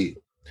top 18.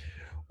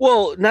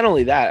 Well, not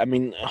only that, I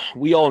mean,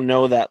 we all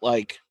know that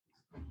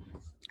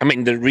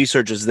the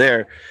research is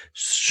there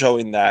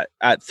showing that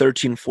at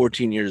 13,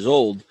 14 years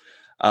old,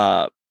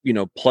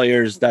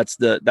 players, that's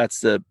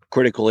the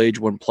critical age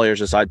when players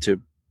decide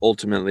to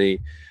ultimately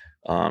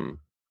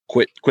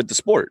quit the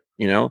sport,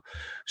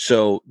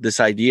 So this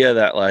idea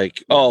that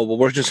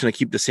we're just going to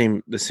keep the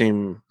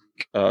same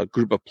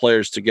group of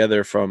players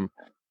together from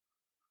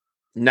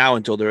now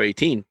until they're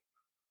 18,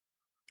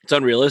 it's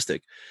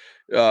unrealistic.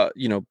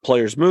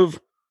 Players move,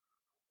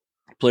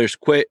 players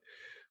quit,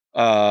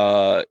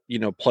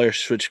 players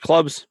switch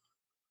clubs,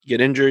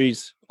 get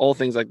injuries, all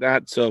things like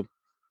that. So,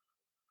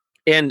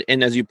 and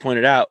as you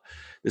pointed out,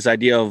 this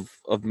idea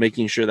of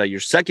making sure that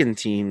your second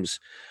teams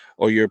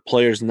or your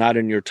players not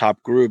in your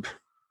top group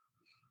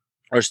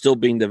are still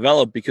being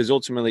developed, because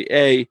ultimately,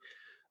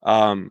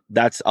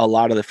 that's a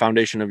lot of the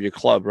foundation of your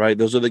club, right?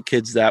 Those are the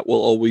kids that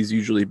will always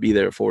usually be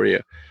there for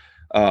you.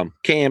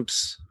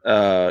 Camps,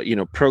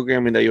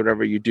 programming that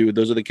whatever you do,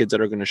 those are the kids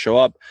that are going to show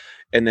up.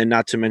 And then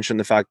not to mention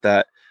the fact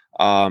that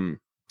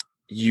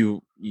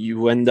you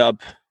end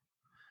up,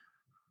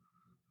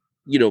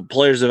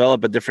 players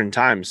develop at different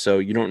times. So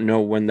you don't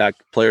know when that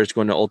player is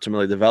going to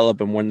ultimately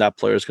develop and when that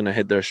player is going to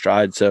hit their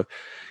stride. So,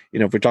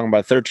 if we're talking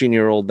about a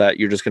 13-year-old that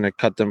you're just going to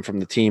cut them from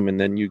the team and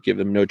then you give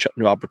them no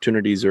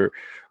opportunities or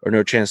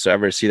no chance to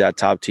ever see that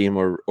top team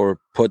or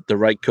put the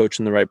right coach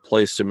in the right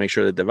place to make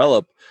sure they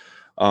develop,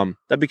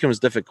 that becomes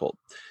difficult.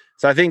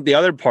 So I think the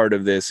other part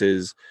of this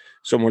is,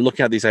 so when we're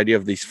looking at this idea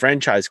of these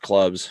franchise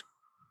clubs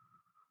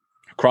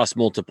across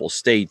multiple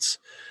states,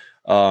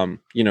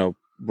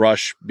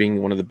 Rush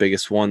being one of the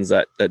biggest ones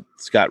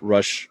that's got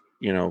Rush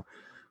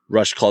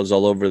clubs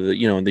all over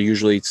the, they're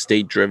usually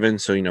state driven.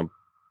 So,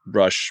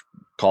 Rush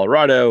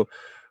Colorado,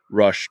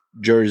 Rush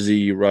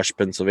Jersey, Rush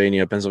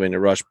Pennsylvania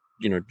Rush,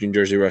 New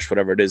Jersey Rush,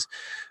 whatever it is.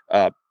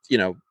 I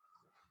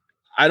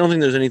don't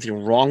think there's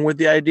anything wrong with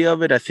the idea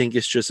of it. I think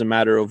it's just a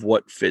matter of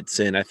what fits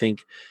in. I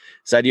think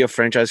this idea of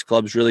franchise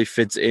clubs really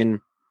fits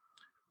in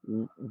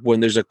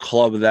when there's a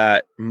club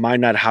that might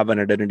not have an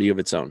identity of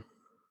its own,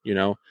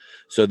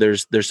 so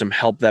there's some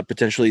help that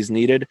potentially is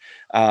needed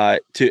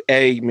to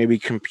maybe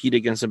compete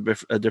against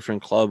a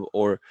different club,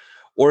 or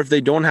if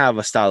they don't have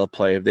a style of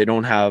play, if they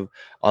don't have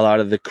a lot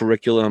of the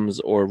curriculums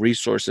or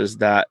resources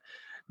that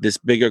this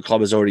bigger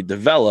club has already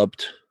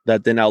developed,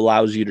 that then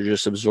allows you to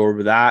just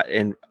absorb that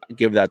and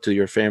give that to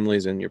your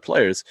families and your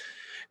players.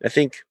 I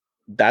think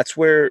that's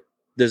where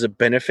there's a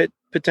benefit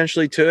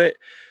potentially to it.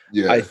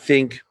 Yeah. I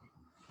think,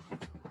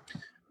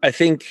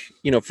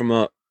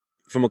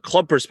 from a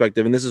club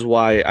perspective, and this is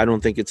why I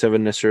don't think it's ever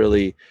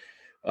necessarily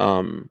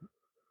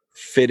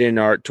fit in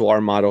to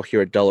our model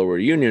here at Delaware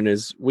Union,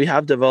 is we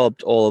have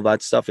developed all of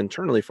that stuff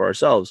internally for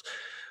ourselves.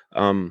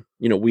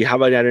 We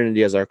have an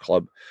identity as our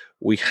club.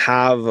 We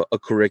have a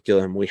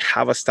curriculum. We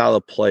have a style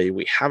of play.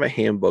 We have a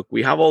handbook.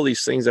 We have all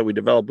these things that we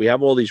develop. We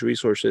have all these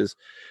resources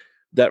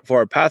that for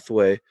our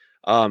pathway.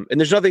 And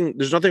there's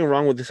nothing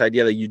wrong with this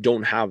idea that you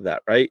don't have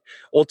that, right?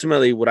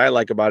 Ultimately, what I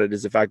like about it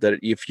is the fact that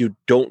if you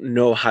don't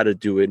know how to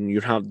do it and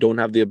you don't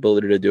have the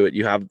ability to do it,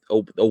 you have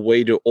a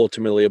way to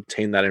ultimately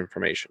obtain that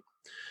information.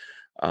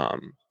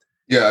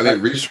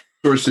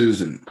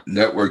 Resources and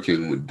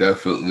networking would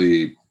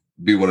definitely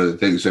be one of the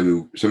things. I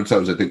mean,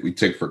 sometimes I think we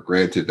take for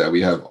granted that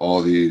we have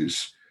all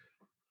these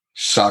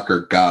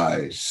soccer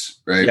guys,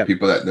 right? Yeah.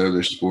 People that know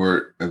their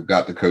sport, have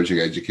got the coaching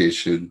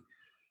education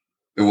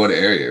in one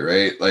area,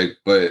 right?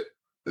 But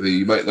I mean,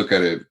 you might look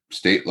at a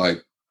state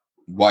like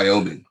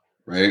Wyoming,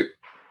 right?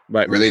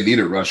 Right. Where they need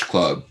a rush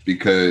club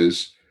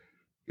because,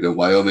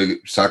 Wyoming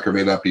soccer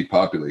may not be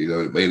popular.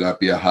 It may not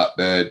be a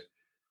hotbed.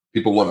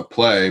 People want to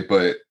play,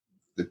 but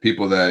the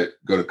people that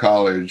go to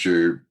college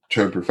or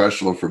turn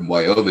professional from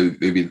Wyoming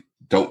maybe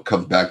don't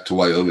come back to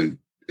Wyoming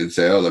and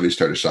say, "Oh, let me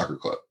start a soccer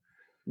club."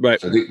 Right.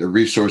 So I think the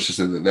resources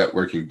and the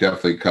networking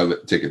definitely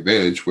take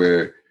advantage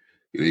where,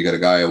 you got a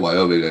guy in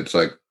Wyoming that's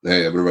like,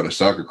 "Hey, I'm going to run a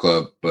soccer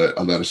club, but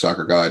I'm not a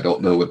soccer guy. I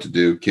don't know what to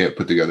do. Can't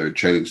put together a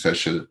training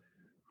session.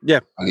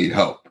 Yeah. I need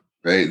help."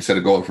 Right. Instead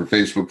of going for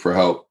Facebook for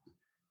help,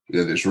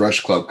 this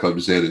Rush Club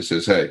comes in and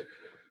says, "Hey,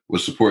 we'll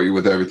support you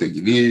with everything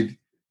you need.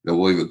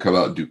 We'll even come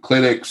out and do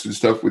clinics and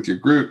stuff with your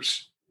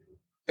groups."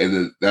 And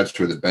then that's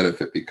where the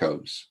benefit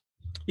becomes.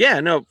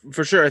 Yeah, no,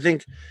 for sure. I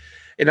think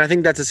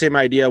that's the same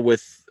idea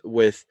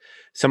with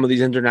some of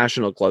these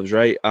international clubs,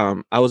 right?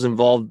 I was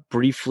involved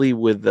briefly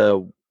with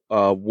the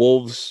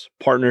Wolves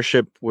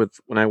partnership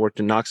when I worked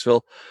in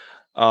Knoxville.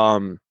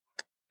 And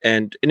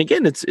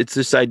again, it's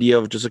this idea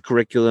of just a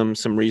curriculum,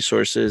 some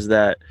resources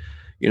that,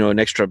 an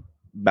extra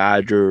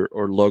badge or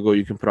logo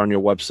you can put on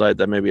your website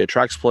that maybe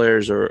attracts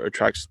players or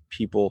attracts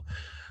people.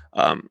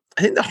 I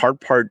think the hard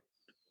part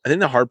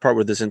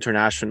with this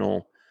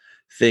international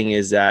thing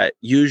is that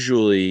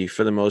usually,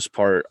 for the most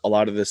part, a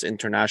lot of this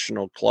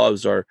international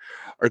clubs are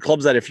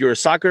clubs that if you're a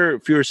soccer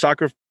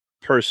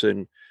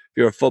person, if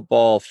you're a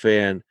football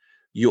fan,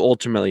 you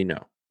ultimately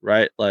know,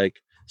 right?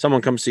 Like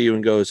someone comes to you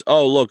and goes,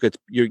 "Oh, look,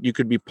 you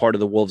could be part of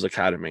the Wolves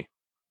Academy,"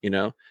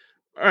 All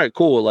right,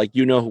 cool. Like,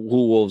 who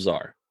Wolves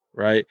are,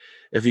 right?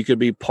 If you could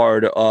be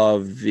part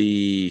of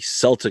the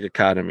Celtic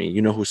Academy,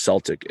 you know who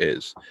Celtic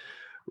is.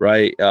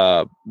 Right.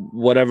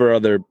 Whatever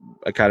other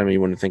academy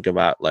you want to think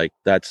about, like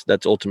that's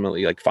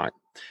ultimately like fine.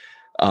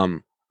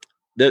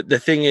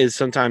 The thing is,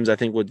 sometimes I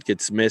think what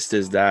gets missed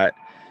is that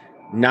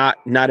not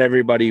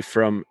everybody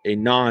from a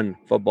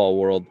non-football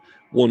world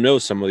will know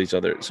some of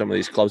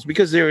these clubs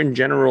because they're in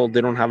general,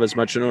 they don't have as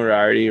much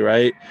notoriety,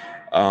 right?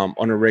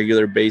 On a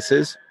regular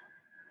basis.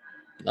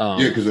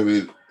 Because I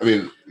mean,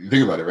 you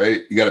think about it,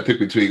 right? You got to pick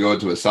between going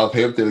to a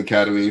Southampton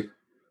Academy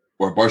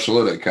or a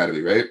Barcelona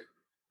Academy, right?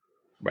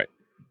 Right.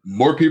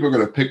 More people are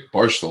going to pick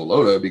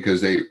Barcelona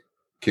because they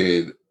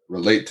can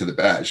relate to the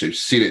badge. They've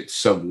seen it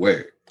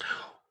somewhere.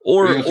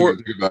 Or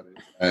think about it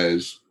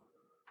as,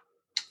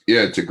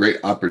 it's a great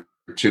opportunity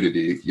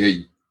opportunity,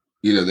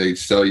 they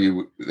sell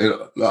you. I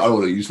don't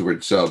want to use the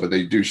word sell, but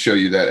they do show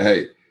you that,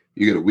 hey,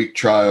 you get a week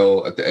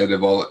trial at the end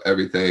of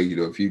everything.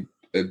 If you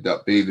end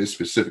up being this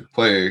specific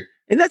player.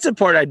 And that's a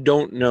part I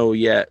don't know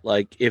yet.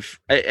 Like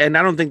and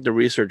I don't think the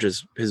research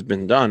has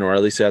been done, or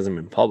at least it hasn't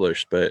been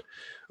published, or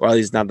at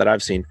least not that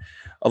I've seen,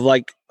 of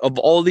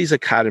all these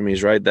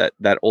academies, right?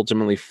 That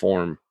ultimately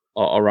form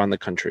around the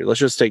country. Let's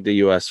just take the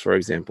U.S. for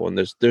example, and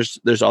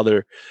there's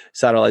other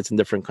satellites in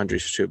different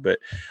countries too. But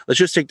let's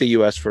just take the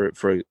U.S. for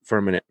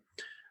a minute.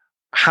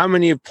 How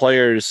many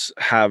players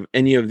have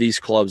any of these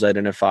clubs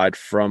identified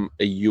from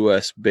a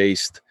U.S.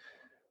 based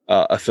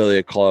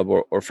affiliate club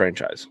or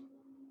franchise?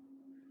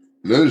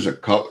 There's a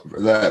couple.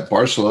 That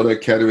Barcelona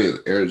Academy in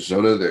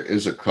Arizona, there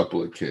is a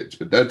couple of kids,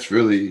 but that's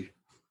really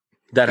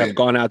that have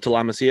gone out to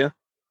La Masia.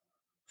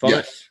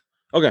 Yes.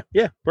 Okay.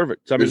 Yeah.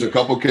 Perfect. So, there's a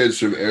couple kids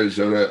from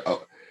Arizona. I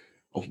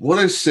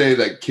want to say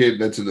that kid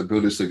that's in the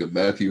Bundesliga,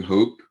 Matthew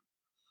Hope,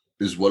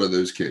 is one of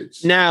those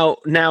kids. Now,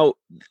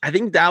 I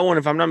think that one,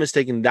 if I'm not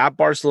mistaken, that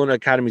Barcelona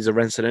Academy is a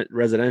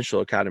residential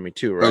academy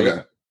too, right?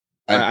 Okay.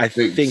 I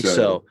think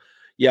so.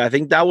 Yeah, I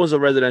think that was a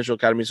residential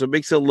academy, so it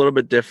makes it a little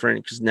bit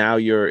different because now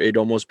it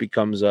almost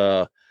becomes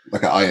a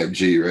like an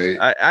IMG,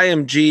 right?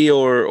 IMG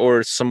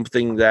or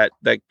something that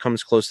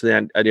comes close to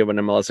the idea of an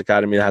MLS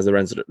academy that has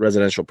a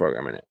residential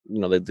program in it.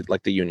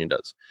 Like the Union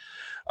does.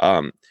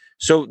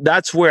 So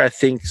that's where I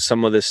think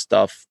some of this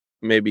stuff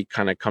maybe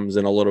kind of comes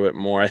in a little bit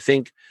more. I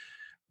think,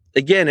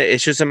 again,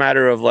 it's just a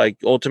matter of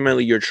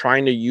ultimately you're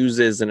trying to use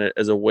this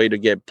as a way to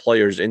get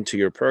players into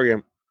your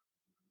program,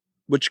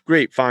 which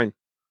great, fine.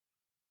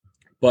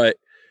 But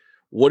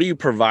what are you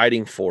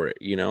providing for it?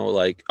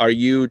 Are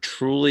you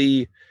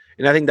truly,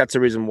 and I think that's the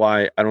reason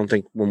why I don't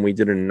think when we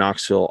did it in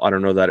Knoxville, I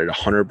don't know that it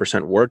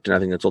 100% worked. And I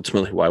think that's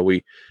ultimately why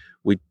we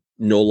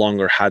no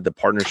longer had the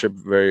partnership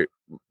very,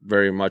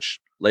 very much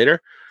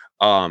later,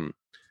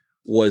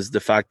 was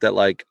the fact that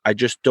I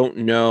just don't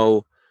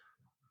know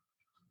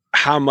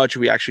how much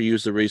we actually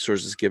use the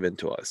resources given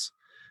to us.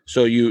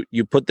 So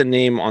you put the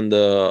name on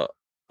your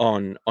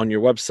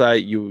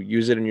website, you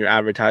use it in your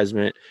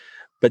advertisement,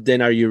 but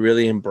then are you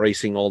really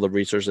embracing all the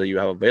resources that you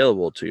have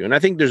available to you? And I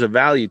think there's a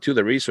value to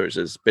the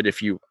resources, but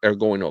if you are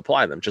going to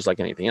apply them, just like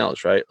anything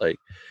else, right?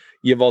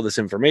 You have all this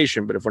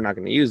information, but if we're not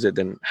going to use it,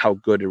 then how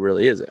good it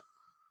really is it?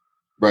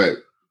 Right.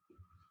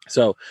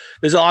 So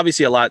there's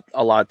obviously a lot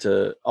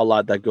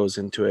that goes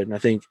into it. And I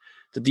think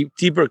the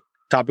deeper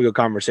topic of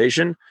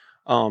conversation,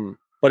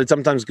 but it's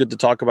sometimes good to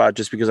talk about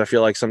just because I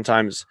feel like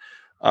sometimes,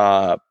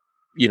 at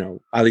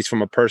least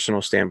from a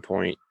personal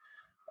standpoint,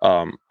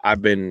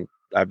 I've been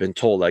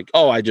told I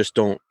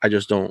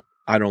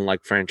don't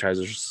like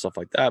franchises or stuff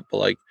like that.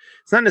 But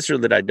it's not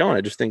necessarily that I don't.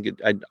 I just think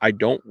I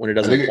don't when it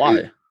doesn't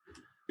apply.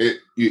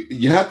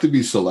 You have to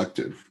be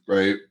selective,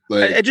 right?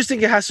 I just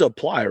think it has to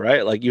apply,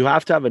 right? You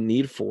have to have a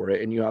need for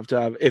it, and you have to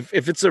have if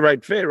it's the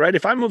right fit, right?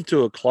 If I move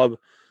to a club,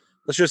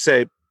 let's just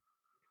say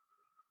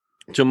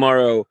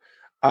tomorrow,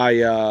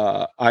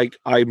 I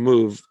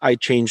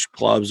change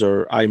clubs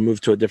or I move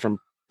to a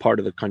different part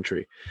of the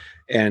country,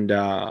 and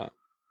I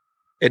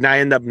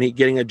end up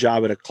getting a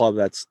job at a club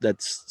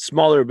that's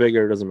smaller or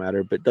bigger, it doesn't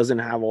matter, but doesn't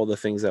have all the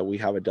things that we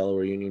have at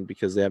Delaware Union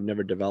because they have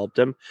never developed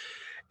them.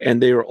 And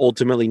they are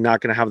ultimately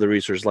not going to have the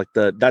resources.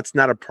 That's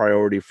not a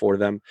priority for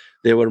them.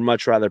 They would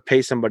much rather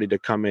pay somebody to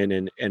come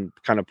in and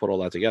kind of put all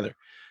that together.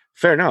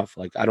 Fair enough.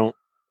 I don't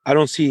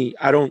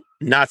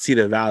not see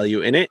the value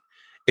in it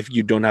if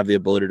you don't have the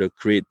ability to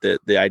create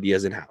the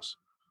ideas in-house.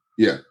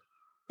 Yeah.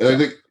 And I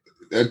think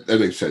that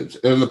makes sense.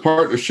 And the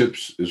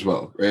partnerships as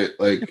well, right?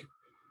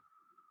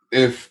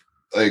 Because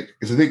I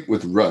think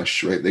with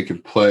Rush, right, they can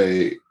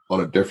play on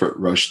a different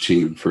Rush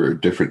team for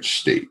a different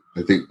state.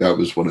 I think that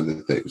was one of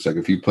the things.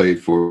 If you played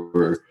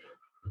for,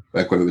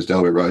 back when it was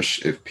Delaware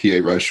Rush, if PA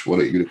Rush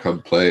wanted you to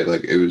come play,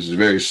 it was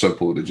very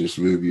simple to just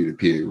move you to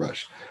PA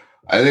Rush.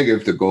 I think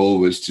if the goal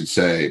was to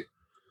say,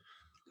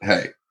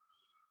 hey,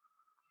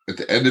 at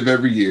the end of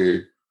every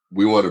year,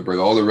 we want to bring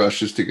all the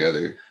Rushes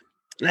together.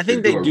 And I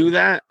think they do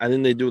that. I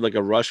think they do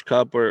a Rush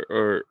Cup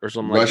or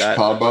something like that. Rush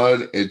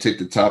Combine and take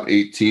the top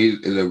 18,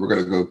 and then we're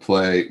going to go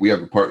play. We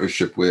have a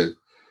partnership with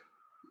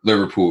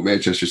Liverpool,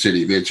 Manchester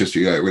City, Manchester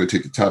United. We're going to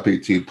take the top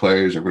 18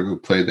 players and we're going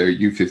to play their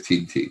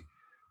U15 team.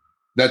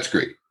 That's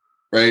great,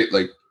 right?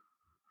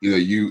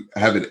 You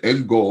have an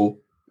end goal.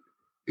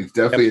 It's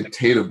definitely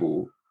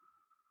attainable,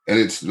 and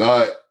it's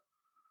not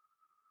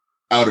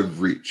out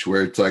of reach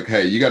where it's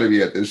hey, you got to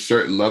be at this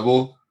certain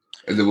level,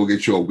 and then we'll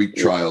get you a week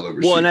trial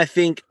overseas. Well, and I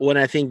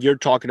think you're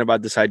talking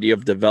about this idea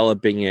of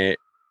developing it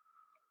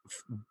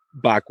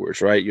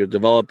backwards, right? You're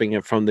developing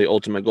it from the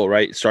ultimate goal,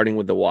 right? Starting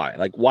with the why.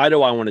 Why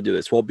do I want to do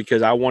this? Well,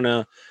 because I want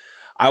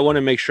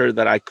to make sure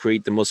that I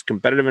create the most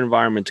competitive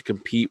environment to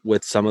compete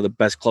with some of the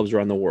best clubs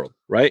around the world,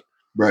 right?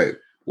 Right.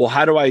 Well,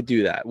 how do I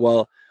do that?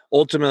 Well,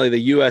 ultimately the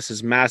US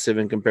is massive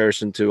in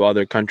comparison to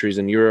other countries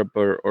in Europe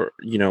or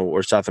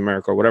South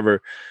America or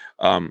whatever.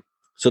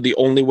 So the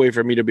only way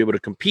for me to be able to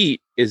compete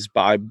is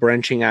by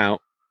branching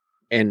out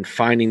and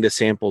finding the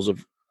samples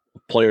of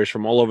players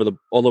from all over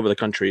the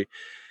country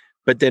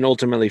but then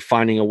ultimately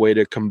finding a way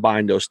to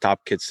combine those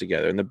top kids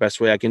together. And the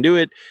best way I can do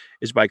it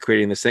is by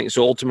creating this thing.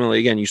 So ultimately,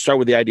 again, you start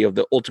with the idea of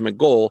the ultimate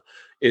goal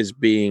is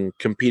being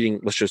competing.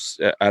 Let's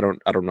just I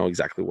don't know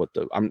exactly what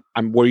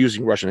we're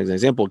using Russian as an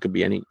example. It could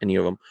be any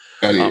of them.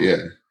 Yeah.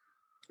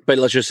 But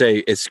let's just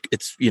say it's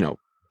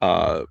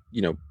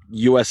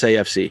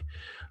USAFC,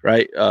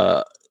 right?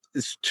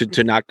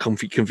 To not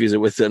confuse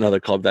it with another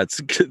club that's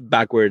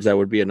backwards, that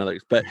would be another.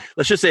 But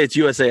let's just say it's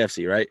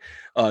USAFC, right?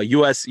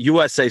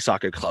 USA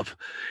Soccer Club,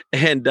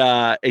 and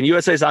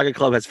USA Soccer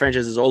Club has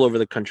franchises all over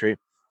the country,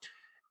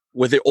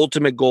 with the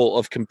ultimate goal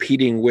of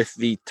competing with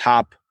the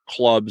top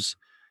clubs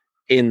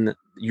in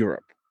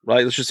Europe,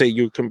 right? Let's just say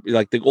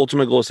the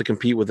ultimate goal is to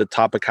compete with the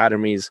top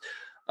academies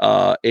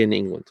in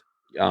England.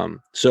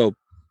 So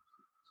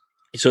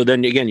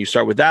then again, you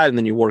start with that, and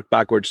then you work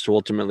backwards to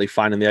ultimately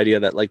finding the idea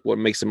that like what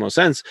makes the most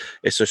sense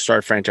is to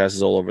start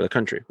franchises all over the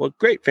country. Well,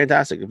 great,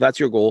 fantastic. If that's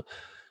your goal,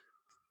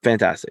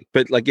 fantastic.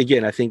 But like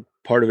again, I think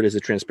part of it is the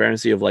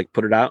transparency of like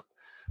put it out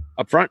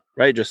up front,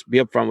 right? Just be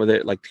upfront with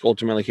it. Like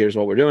ultimately, here's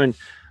what we're doing.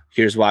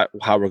 Here's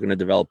how we're going to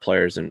develop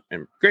players, and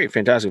great,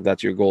 fantastic. If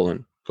that's your goal,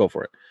 and go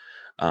for it.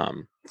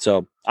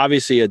 So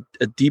obviously, a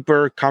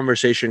deeper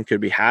conversation could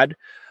be had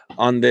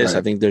on this. Right.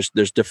 I think there's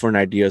different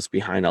ideas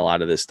behind a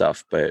lot of this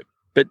stuff, but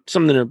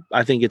something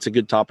I think it's a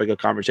good topic of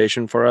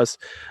conversation for us.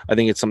 I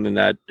think it's something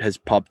that has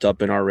popped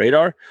up in our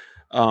radar,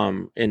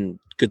 and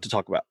good to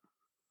talk about.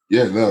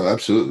 Yeah, no,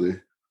 absolutely.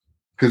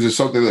 Because it's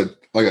something that,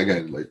 like,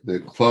 again, like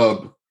the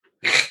club,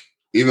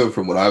 even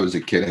from when I was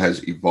a kid,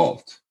 has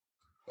evolved.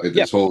 Like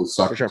this whole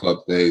soccer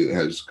club thing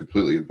has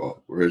completely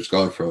evolved, where it's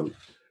gone from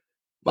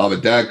mom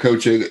and dad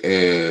coaching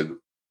and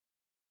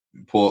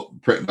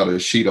printing out a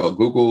sheet on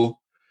Google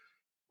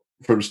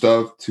from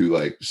stuff to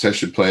like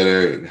session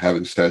planner and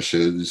having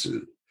sessions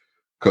and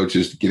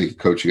coaches getting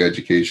coaching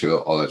education,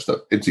 all that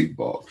stuff. It's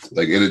evolved,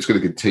 like, and it's going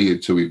to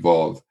continue to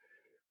evolve,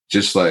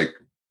 just like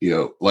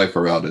life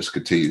around us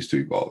continues to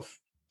evolve.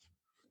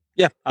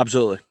 Yeah,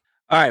 absolutely.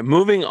 All right,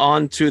 moving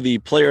on to the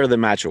Player of the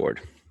Match award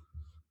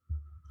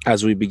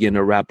as we begin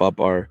to wrap up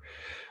our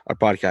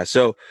podcast.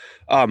 So,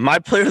 my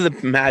Player of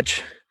the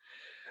Match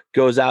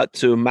goes out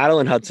to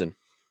Madeline Hudson.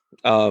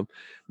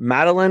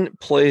 Madeline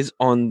plays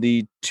on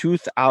the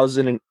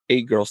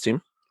 2008 girls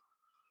team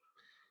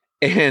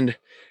and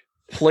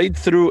played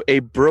through a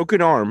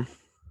broken arm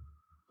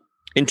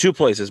in two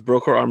places.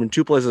 Broke her arm in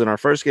two places in our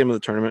first game of the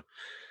tournament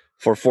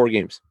for 4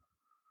 games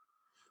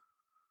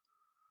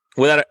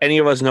without any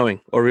of us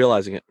knowing or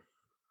realizing it.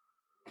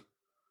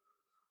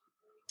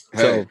 Hey,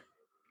 so,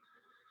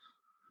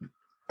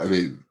 I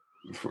mean,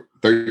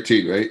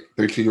 13, right?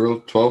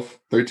 13-year-old, 12,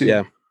 13?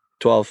 Yeah,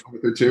 12.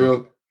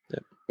 13-year-old? Yeah.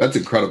 That's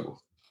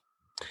incredible.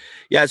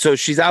 Yeah, so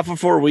she's out for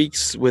 4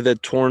 weeks with a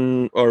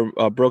torn or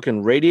a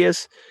broken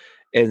radius,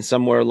 and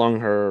somewhere along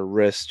her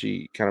wrist,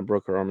 she kind of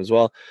broke her arm as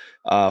well.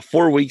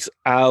 4 weeks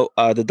out.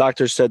 The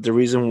doctor said the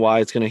reason why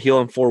it's going to heal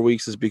in 4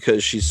 weeks is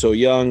because she's so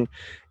young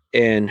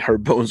and her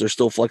bones are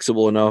still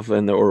flexible enough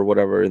or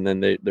whatever, and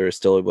then they're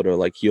still able to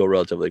like heal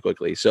relatively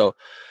quickly. So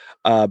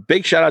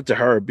big shout out to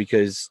her,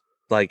 because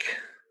like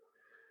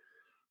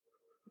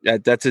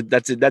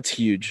that's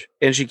huge.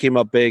 And she came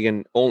up big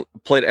and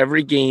played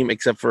every game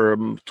except for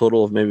a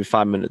total of maybe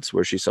 5 minutes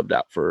where she subbed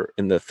out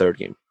in the third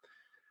game.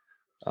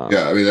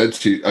 Yeah, I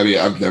mean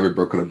I've never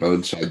broken a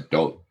bone, so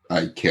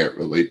I can't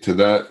relate to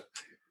that.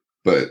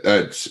 But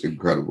that's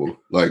incredible.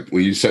 Like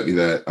when you sent me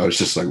that, I was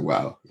just like,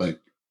 wow, like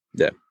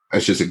yeah,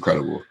 that's just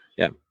incredible.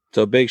 Yeah.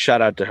 So big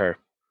shout out to her.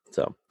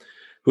 So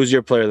who's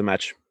your player of the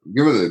match?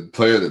 Give her the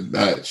player of the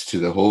match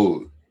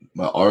to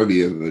my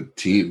army of a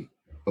team,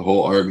 the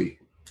whole army.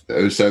 The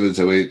 07s,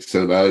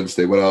 08s, 09s,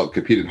 they went out,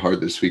 competed hard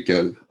this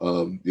weekend.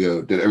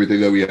 Did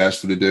everything that we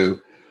asked them to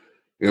do.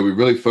 We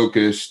really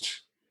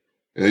focused.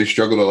 And they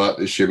struggled a lot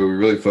this year, but we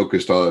really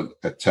focused on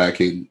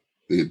attacking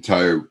the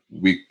entire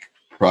week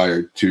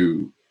prior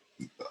to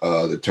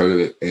the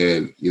tournament.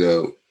 And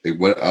they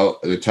went out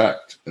and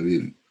attacked. I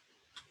mean,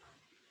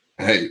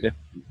 hey,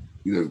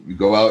 you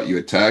go out, you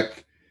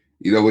attack.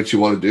 You know what you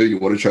want to do. You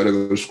want to try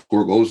to go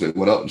score goals. They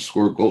went out and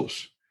scored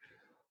goals.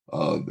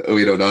 The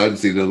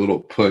 08-09s needed a little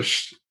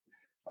push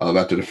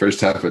after the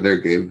first half of their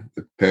game.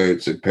 The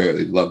parents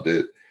apparently loved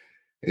it.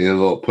 And a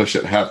little push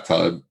at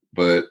halftime,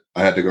 but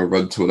I had to go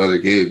run to another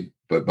game.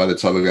 But by the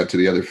time I got to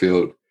the other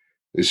field,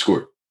 they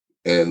scored.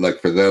 And like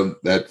for them,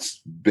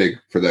 that's big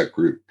for that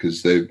group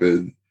because they've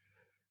been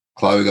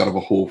climbing out of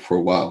a hole for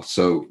a while.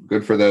 So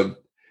good for them.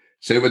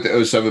 Same with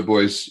the 07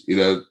 boys,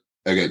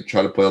 again,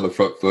 trying to play on the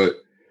front foot.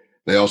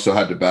 They also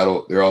had to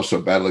battle. They're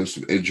also battling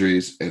some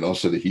injuries and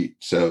also the heat.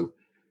 So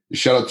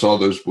shout out to all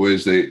those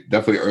boys. They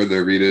definitely earned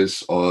their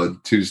Ritas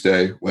on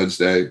Tuesday,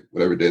 Wednesday,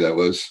 whatever day that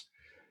was.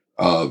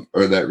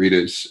 Earned that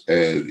Ritas,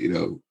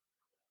 and,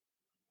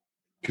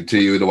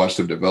 continuing to watch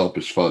them develop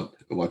is fun.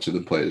 And watching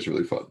them play is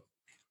really fun.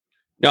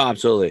 No,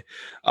 absolutely.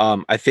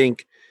 I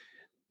think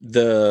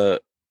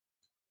the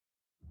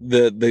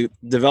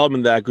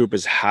development that group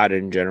has had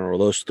in general,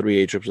 those 3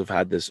 age groups have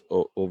had this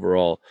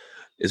overall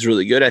is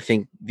really good. I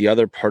think the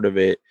other part of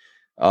it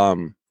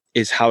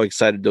is how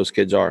excited those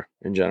kids are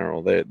in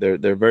general.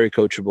 They're very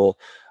coachable.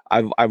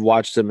 I've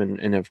watched them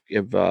and have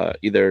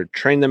either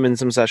trained them in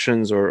some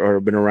sessions or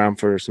been around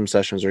for some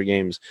sessions or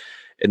games,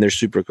 and they're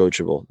super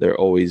coachable. They're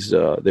always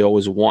they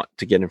always want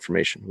to get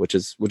information, which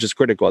is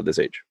critical at this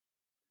age.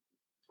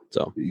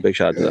 So big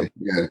shout out to them.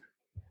 Yeah.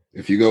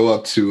 If you go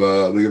up to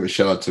let me give a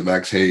shout out to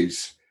Max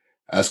Hayes,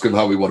 ask him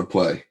how we want to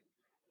play.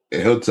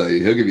 And he'll tell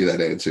you, he'll give you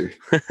that answer.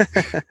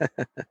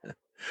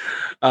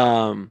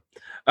 All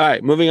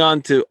right, moving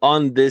on to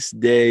on this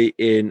day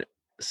in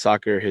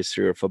soccer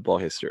history or football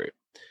history.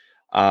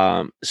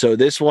 So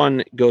this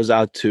one goes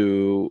out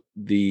to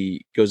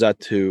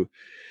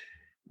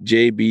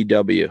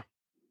JBW,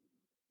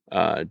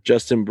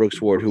 Justin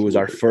Brooks Ward, who was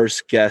our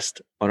first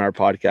guest on our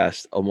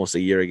podcast almost a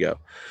year ago.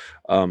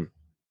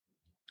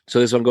 So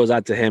this one goes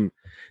out to him.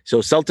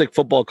 So Celtic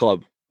Football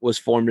Club was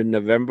formed in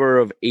November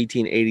of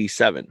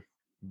 1887,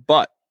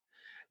 but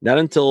not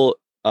until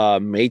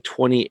May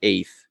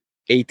 28th,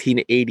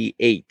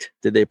 1888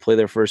 did they play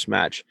their first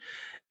match,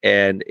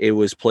 and it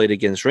was played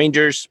against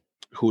Rangers,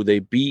 who they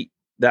beat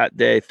that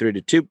day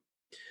 3-2.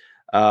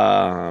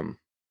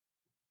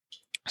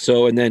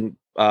 So and then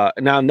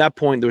now at that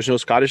point there was no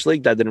Scottish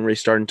League. That didn't really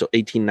start until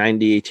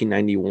 1890,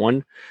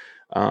 1891.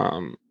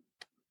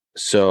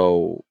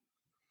 So,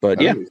 but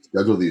How yeah, do we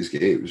schedule these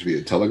games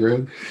via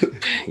Telegram.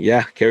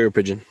 Yeah, carrier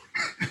pigeon.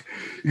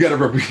 You gotta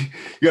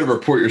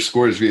report your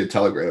scores via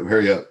Telegram.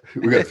 Hurry up,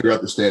 we gotta figure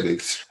out the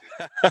standings.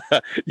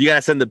 You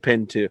gotta send the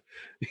pin too.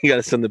 You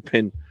gotta send the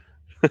pin.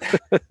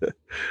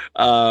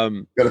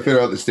 Gotta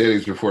figure out the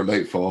standings before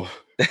nightfall.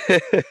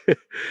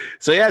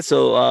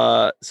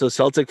 So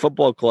Celtic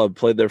Football Club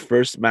played their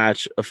first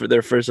match for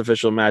their first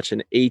official match in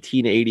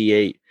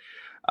 1888.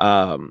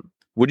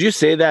 Would you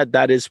say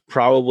that is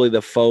probably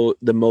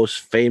the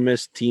most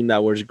famous team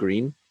that wears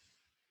green?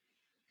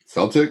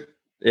 Celtic?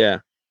 Yeah,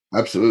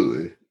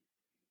 absolutely.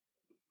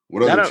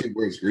 What other team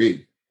wears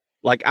green?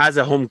 Like as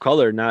a home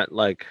color, not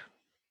like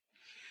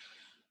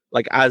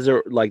as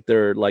their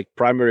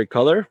primary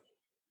color.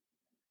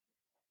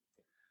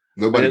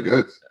 Nobody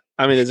good.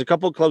 I mean, there's a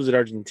couple clubs in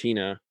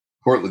Argentina.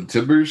 Portland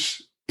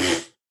Timbers,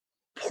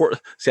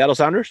 Seattle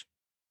Sounders.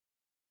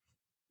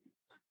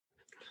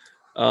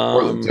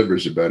 Portland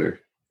Timbers are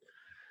better.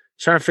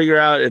 Trying to figure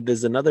out if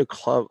there's another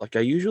club. Like I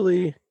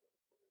usually,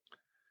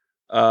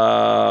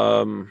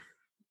 I'm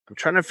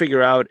trying to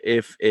figure out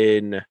if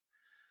in,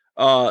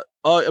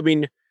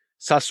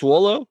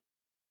 Sassuolo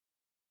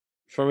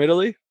from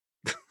Italy.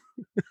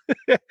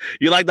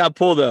 You like that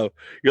pull though.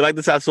 You like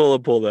the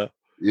Sassuolo pull though.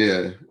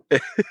 Yeah.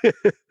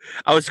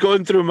 I was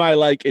going through my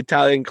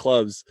Italian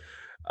clubs.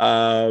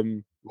 Well,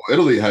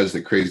 Italy has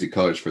the crazy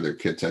colors for their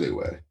kits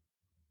anyway.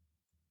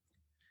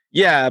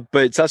 Yeah,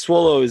 but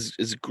Sassuolo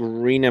is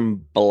green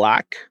and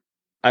black,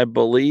 I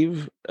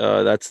believe.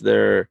 That's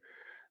their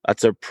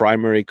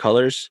primary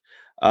colors.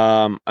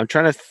 I'm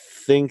trying to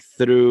think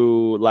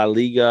through La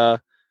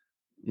Liga.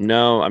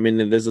 No, I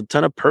mean there's a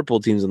ton of purple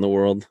teams in the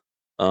world.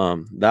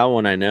 That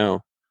one I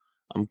know.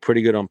 I'm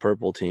pretty good on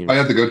purple teams. I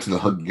have to go to the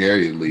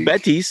Hungarian league.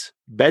 Betis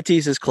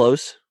is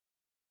close.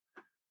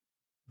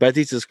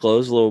 Betis is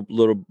close.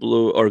 Little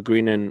blue or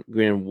green and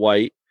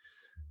white.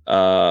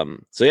 So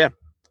yeah.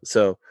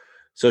 So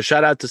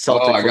shout out to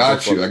Celtic. Oh, I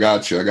got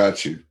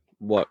you.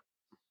 What?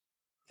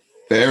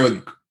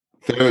 Theron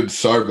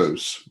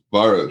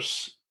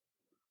Varos.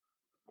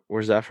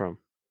 Where's that from?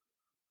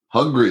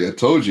 Hungary. I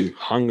told you.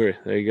 Hungary.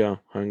 There you go.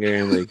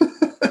 Hungarian league.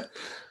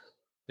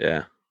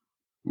 Yeah.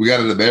 We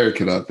got an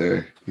American out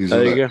there.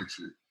 There you go.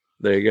 Picture.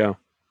 There you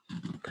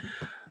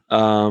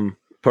go.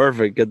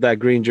 Perfect. Get that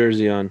green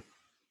jersey on.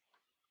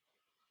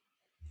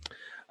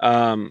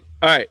 All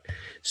right.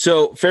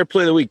 So fair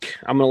play of the week.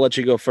 I'm going to let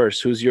you go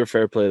first. Who's your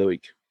fair play of the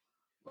week?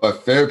 My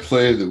fair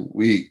play of the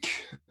week.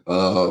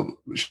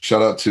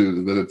 Shout out to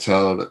the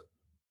Middletown,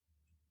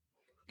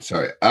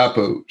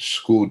 Apo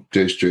School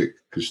District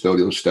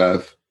custodial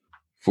staff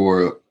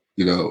for,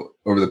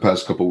 over the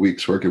past couple of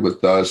weeks working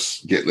with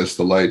us, getting us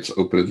the lights,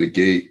 opening the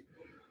gate,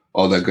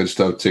 all that good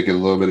stuff, taking a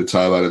little bit of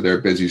time out of their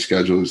busy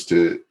schedules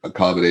to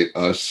accommodate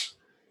us.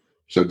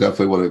 So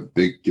definitely want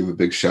to give a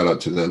big shout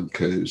out to them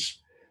because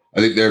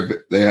I think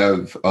they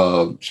have,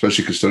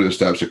 especially custodial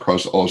staffs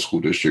across all school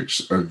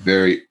districts, are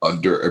very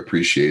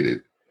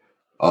underappreciated.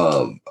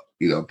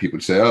 People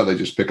say, oh, they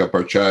just pick up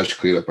our trash,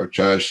 clean up our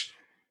trash.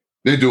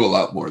 They do a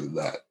lot more than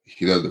that.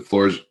 The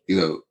floors,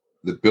 the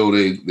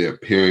building, the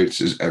appearance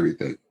is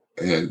everything.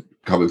 And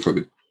coming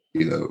from,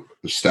 the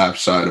staff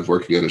side of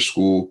working at a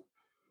school,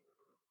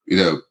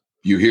 you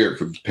hear it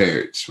from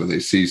parents when they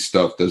see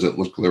stuff doesn't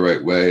look the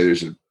right way.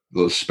 There's a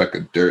little speck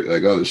of dirt,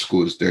 like, oh, the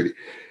school is dirty.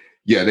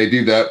 Yeah, they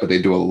do that, but they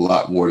do a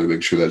lot more to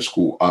make sure that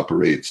school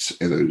operates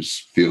and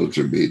those fields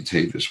are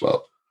maintained as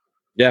well.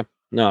 Yeah,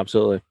 no,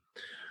 absolutely.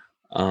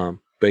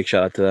 Big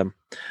shout out to them.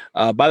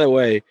 By the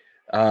way,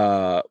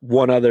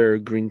 one other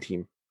green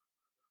team.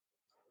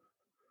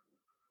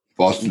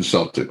 Boston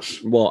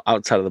Celtics. Well,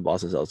 outside of the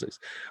Boston Celtics.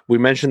 We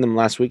mentioned them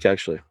last week,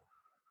 actually,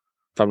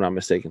 if I'm not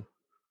mistaken.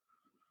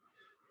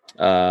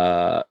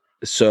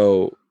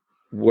 So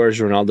where's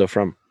Ronaldo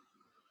from?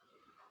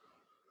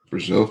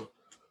 Brazil?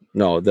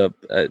 No, the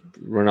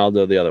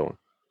Ronaldo, the other one.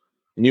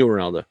 New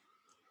Ronaldo.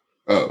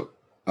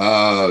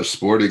 Oh,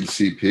 Sporting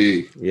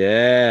CP.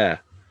 Yeah.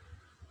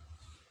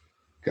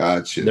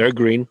 Gotcha. They're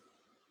green.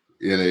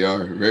 Yeah, they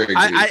are very green.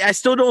 I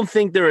still don't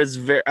think they're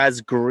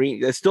as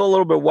green. It's still a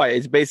little bit white.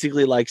 It's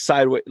basically like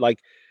sideways, like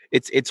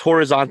it's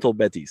horizontal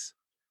Betis.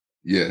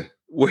 Yeah.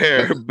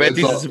 Where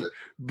Betis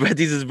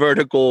is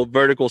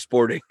vertical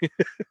Sporting.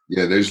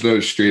 Yeah, there's no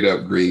straight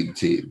up green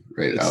team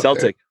right It's out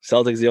Celtic. there.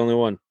 Celtic's the only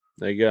one.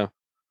 There you go.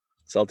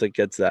 Celtic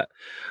gets that.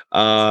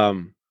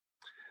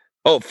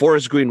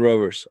 Forest Green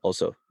Rovers,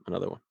 also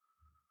another one.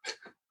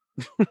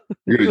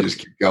 You're gonna just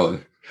keep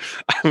going.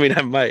 I mean,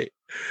 I might.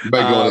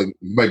 You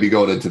might be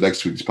going into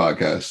next week's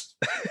podcast.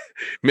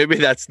 Maybe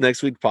that's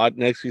next week's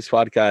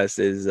podcast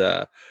is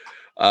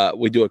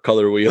we do a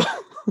color wheel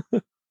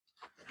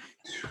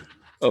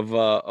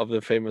of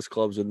the famous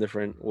clubs with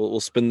different. We'll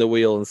spin the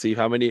wheel and see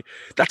how many.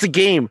 That's a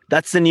game.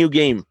 That's the new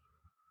game.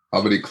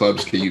 How many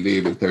clubs can you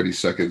name in 30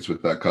 seconds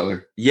with that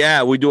color?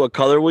 Yeah, we do a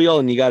color wheel,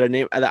 and you got to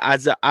name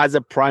as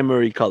a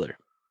primary color.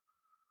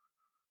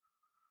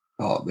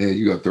 Oh man,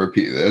 you gonna throw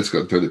that's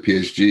gonna throw the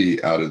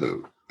PSG out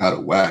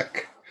of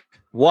whack.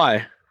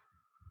 Why?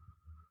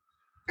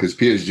 Because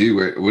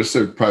PSG, what's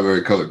their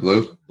primary color?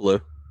 Blue. Blue.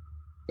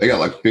 They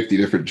got like 50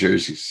 different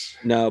jerseys.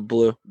 No,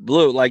 blue.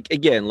 Like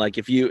again, like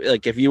if you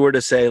were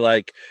to say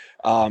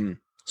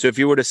so if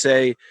you were to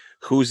say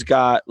who's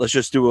got, let's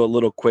just do a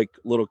little quick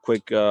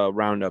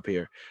roundup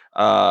here.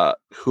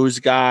 Who's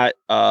got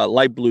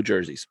light blue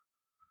jerseys?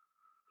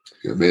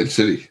 Yeah, Man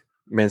City.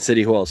 Man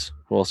City. Who else?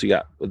 Who else you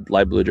got with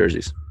light blue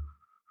jerseys?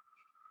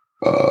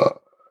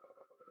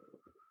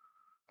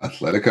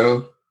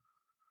 Atletico.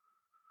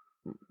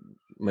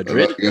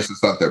 Madrid. I guess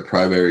it's not their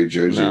primary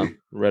jersey. No,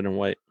 red and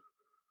white.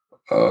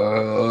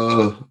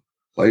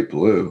 Light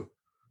blue.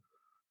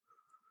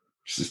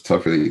 This is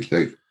tougher than you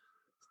think.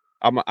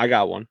 I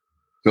got one.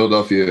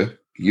 Philadelphia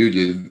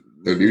Union.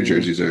 Their new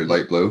jerseys are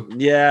light blue.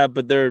 Yeah,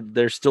 but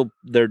they're still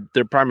their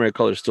primary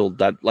color is still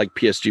that like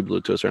PSG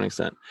blue to a certain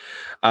extent.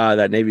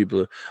 That navy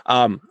blue.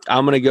 I'm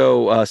gonna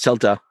go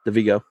Celta de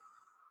Vigo.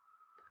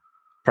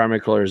 Primary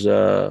color is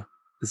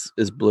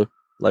blue,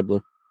 light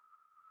blue.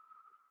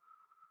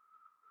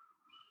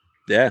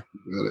 Yeah.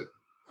 Got it.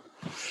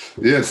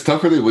 Yeah, it's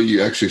tougher than when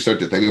you actually start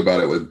to think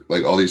about it with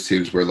like all these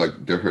teams wear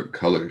like different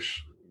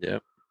colors. Yeah.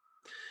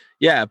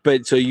 Yeah,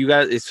 but so you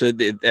guys,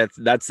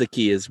 that's the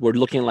key is we're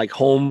looking like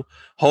home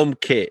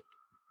kit,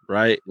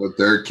 right? Well,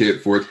 third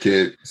kit, fourth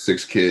kit,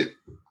 sixth kit.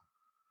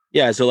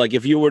 Yeah, so like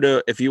if you were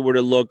to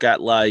look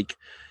at like,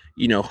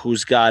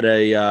 who's got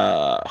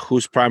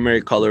whose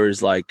primary color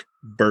is like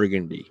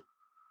burgundy.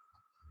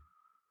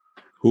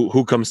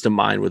 Who comes to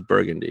mind with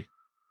burgundy?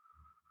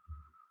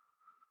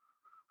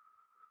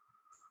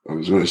 I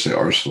was going to say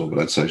Arsenal, but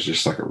that's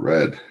just like a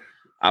red.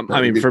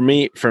 I mean, for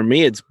me,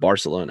 it's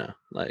Barcelona.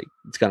 Like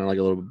it's kind of like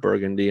a little bit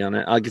burgundy on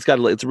it. Like it's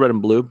red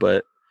and blue,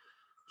 but a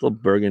little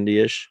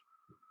burgundy-ish.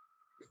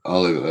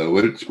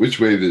 Which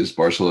way does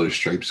Barcelona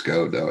stripes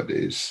go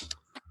nowadays?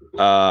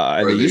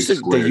 They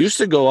used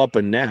to go up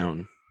and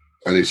down.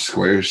 Are they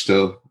squares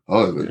still?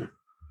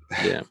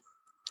 Yeah.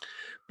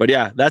 But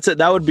yeah, that's it.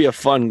 That would be a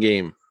fun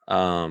game.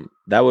 That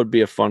would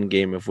be a fun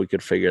game if we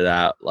could figure that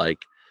out. Like,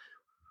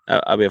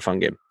 that'd be a fun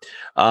game.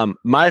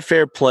 My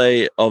fair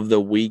play of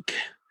the week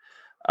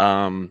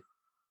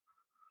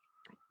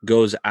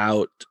goes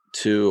out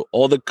to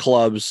all the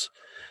clubs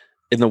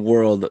in the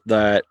world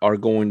that are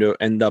going to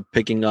end up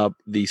picking up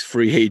these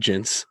free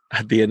agents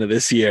at the end of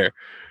this year.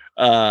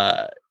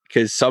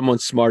 Because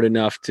someone's smart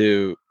enough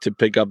to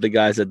pick up the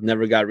guys that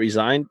never got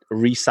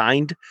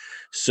re-signed.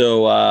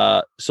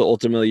 So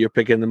ultimately you're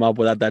picking them up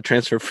without that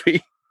transfer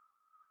fee.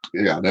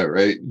 Yeah, I know,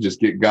 right?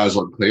 Just get guys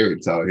on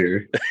clearance out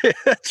here.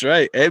 That's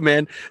right. Hey,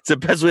 man, it's the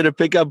best way to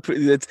pick up.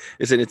 It's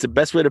the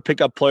best way to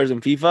pick up players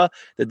in FIFA.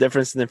 The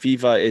difference in the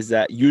FIFA is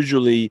that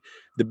usually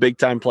the big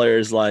time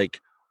players like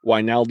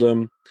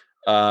Wijnaldum,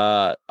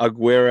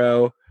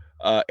 Aguero,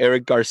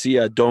 Eric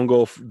Garcia don't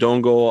go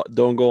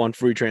on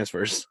free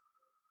transfers.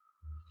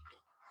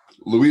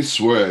 Luis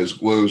Suarez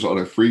goes on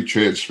a free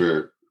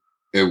transfer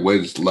and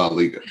wins La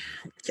Liga.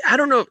 I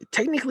don't know.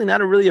 Technically,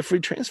 not really a free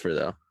transfer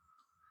though.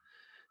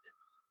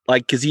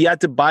 Like, because he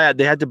had to buy out.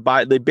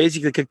 They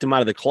basically kicked him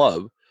out of the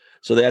club,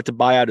 so they had to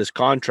buy out his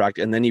contract,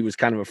 and then he was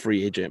kind of a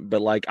free agent.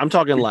 But like, I'm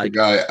talking like,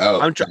 guy out,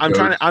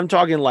 I'm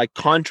talking like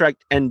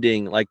contract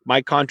ending. Like,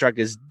 my contract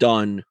is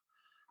done.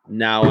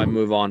 Now I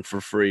move on for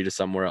free to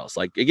somewhere else.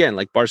 Like again,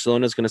 like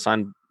Barcelona's going to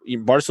sign.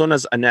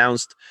 Barcelona's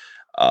announced.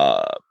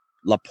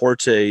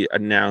 Laporte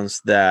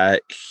announced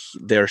that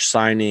they're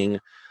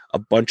signing a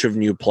bunch of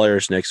new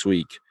players next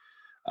week.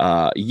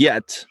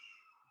 Yet.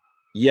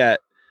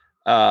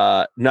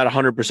 Not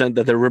 100%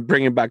 that they're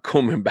bringing back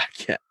Koeman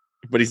back yet,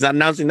 but he's not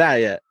announcing that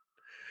yet.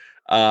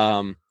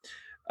 Now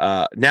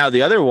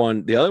the other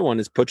one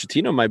is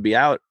Pochettino might be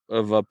out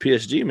of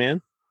PSG,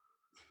 man.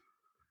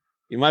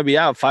 He might be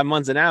out 5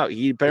 months and out.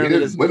 He apparently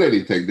didn't win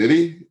anything, did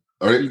he?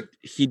 All right.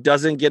 He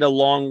doesn't get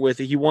along with.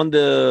 He won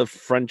the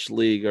French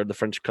league or the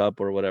French Cup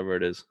or whatever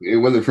it is. He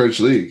won the French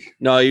league.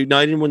 No, he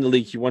didn't win the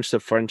league. He won the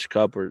French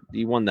Cup, or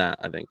he won that,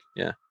 I think.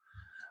 Yeah.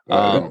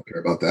 I don't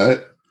care about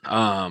that.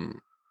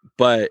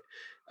 But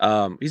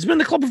he's been in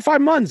the club for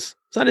 5 months.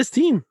 It's not his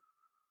team.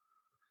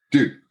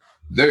 Dude,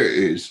 there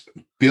is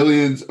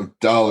billions of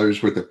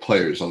dollars worth of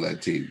players on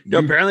that team. No,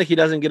 apparently he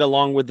doesn't get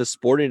along with the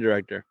sporting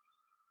director.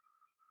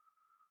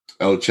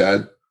 El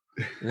Chad.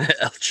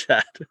 El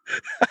Chad.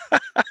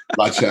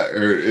 La Chad.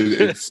 Or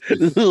it's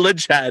Le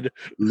Chad.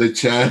 Le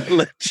Chad.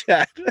 Le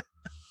Chad.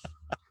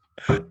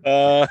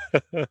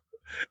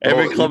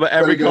 Every club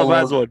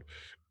has one.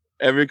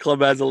 Every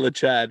club has a Le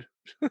Chad.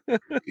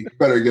 You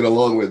better get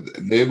along with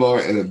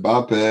Neymar and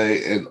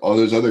Mbappe and all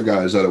those other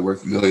guys that are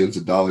worth millions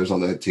of dollars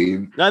on that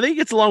team. No, I think he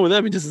gets along with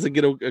them. He just doesn't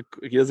get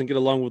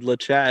along with Le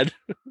Chad.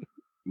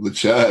 Le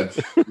Chad,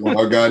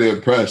 our guy to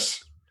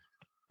impress.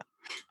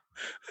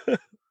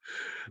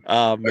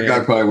 Oh, man. That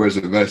guy probably wears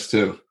a vest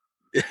too.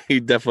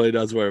 He definitely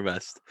does wear a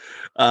vest.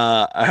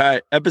 All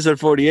right, episode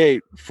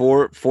 48,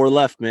 four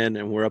left, man,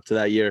 and we're up to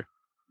that year.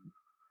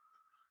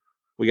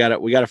 We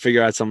gotta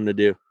figure out something to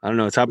do. I don't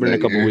know. It's happening in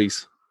a couple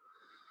weeks.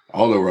 I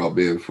don't know where I'll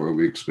be in 4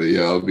 weeks, but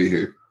yeah, I'll be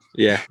here.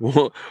 Yeah,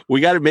 well,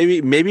 we got to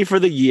maybe for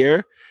the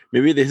year.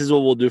 Maybe this is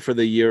what we'll do for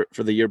the year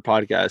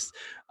podcast.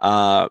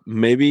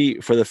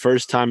 Maybe for the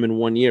first time in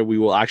 1 year, we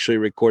will actually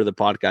record the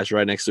podcast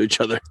right next to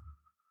each other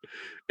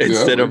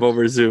instead of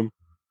over Zoom.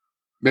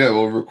 Yeah,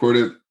 we'll record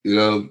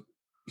it,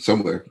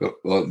 somewhere.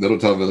 Well,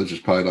 Middletown Village is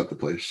probably not the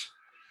place.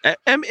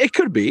 It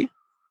could be.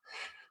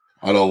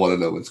 I don't want to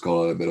know what's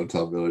going on at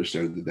Middletown Village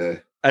during the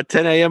day. At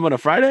 10 a.m. on a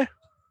Friday?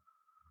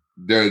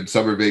 During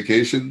summer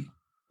vacation?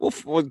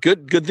 Well,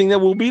 good thing that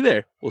we'll be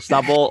there. We'll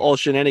stop all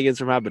shenanigans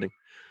from happening.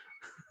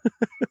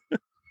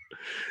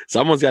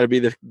 Someone's got to be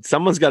the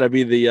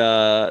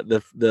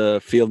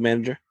field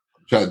manager.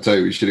 I'm trying to tell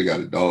you, we should have got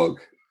a dog.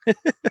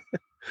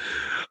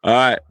 All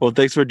right. Well,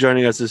 thanks for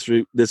joining us this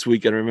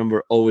week. And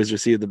remember, always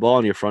receive the ball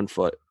on your front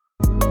foot.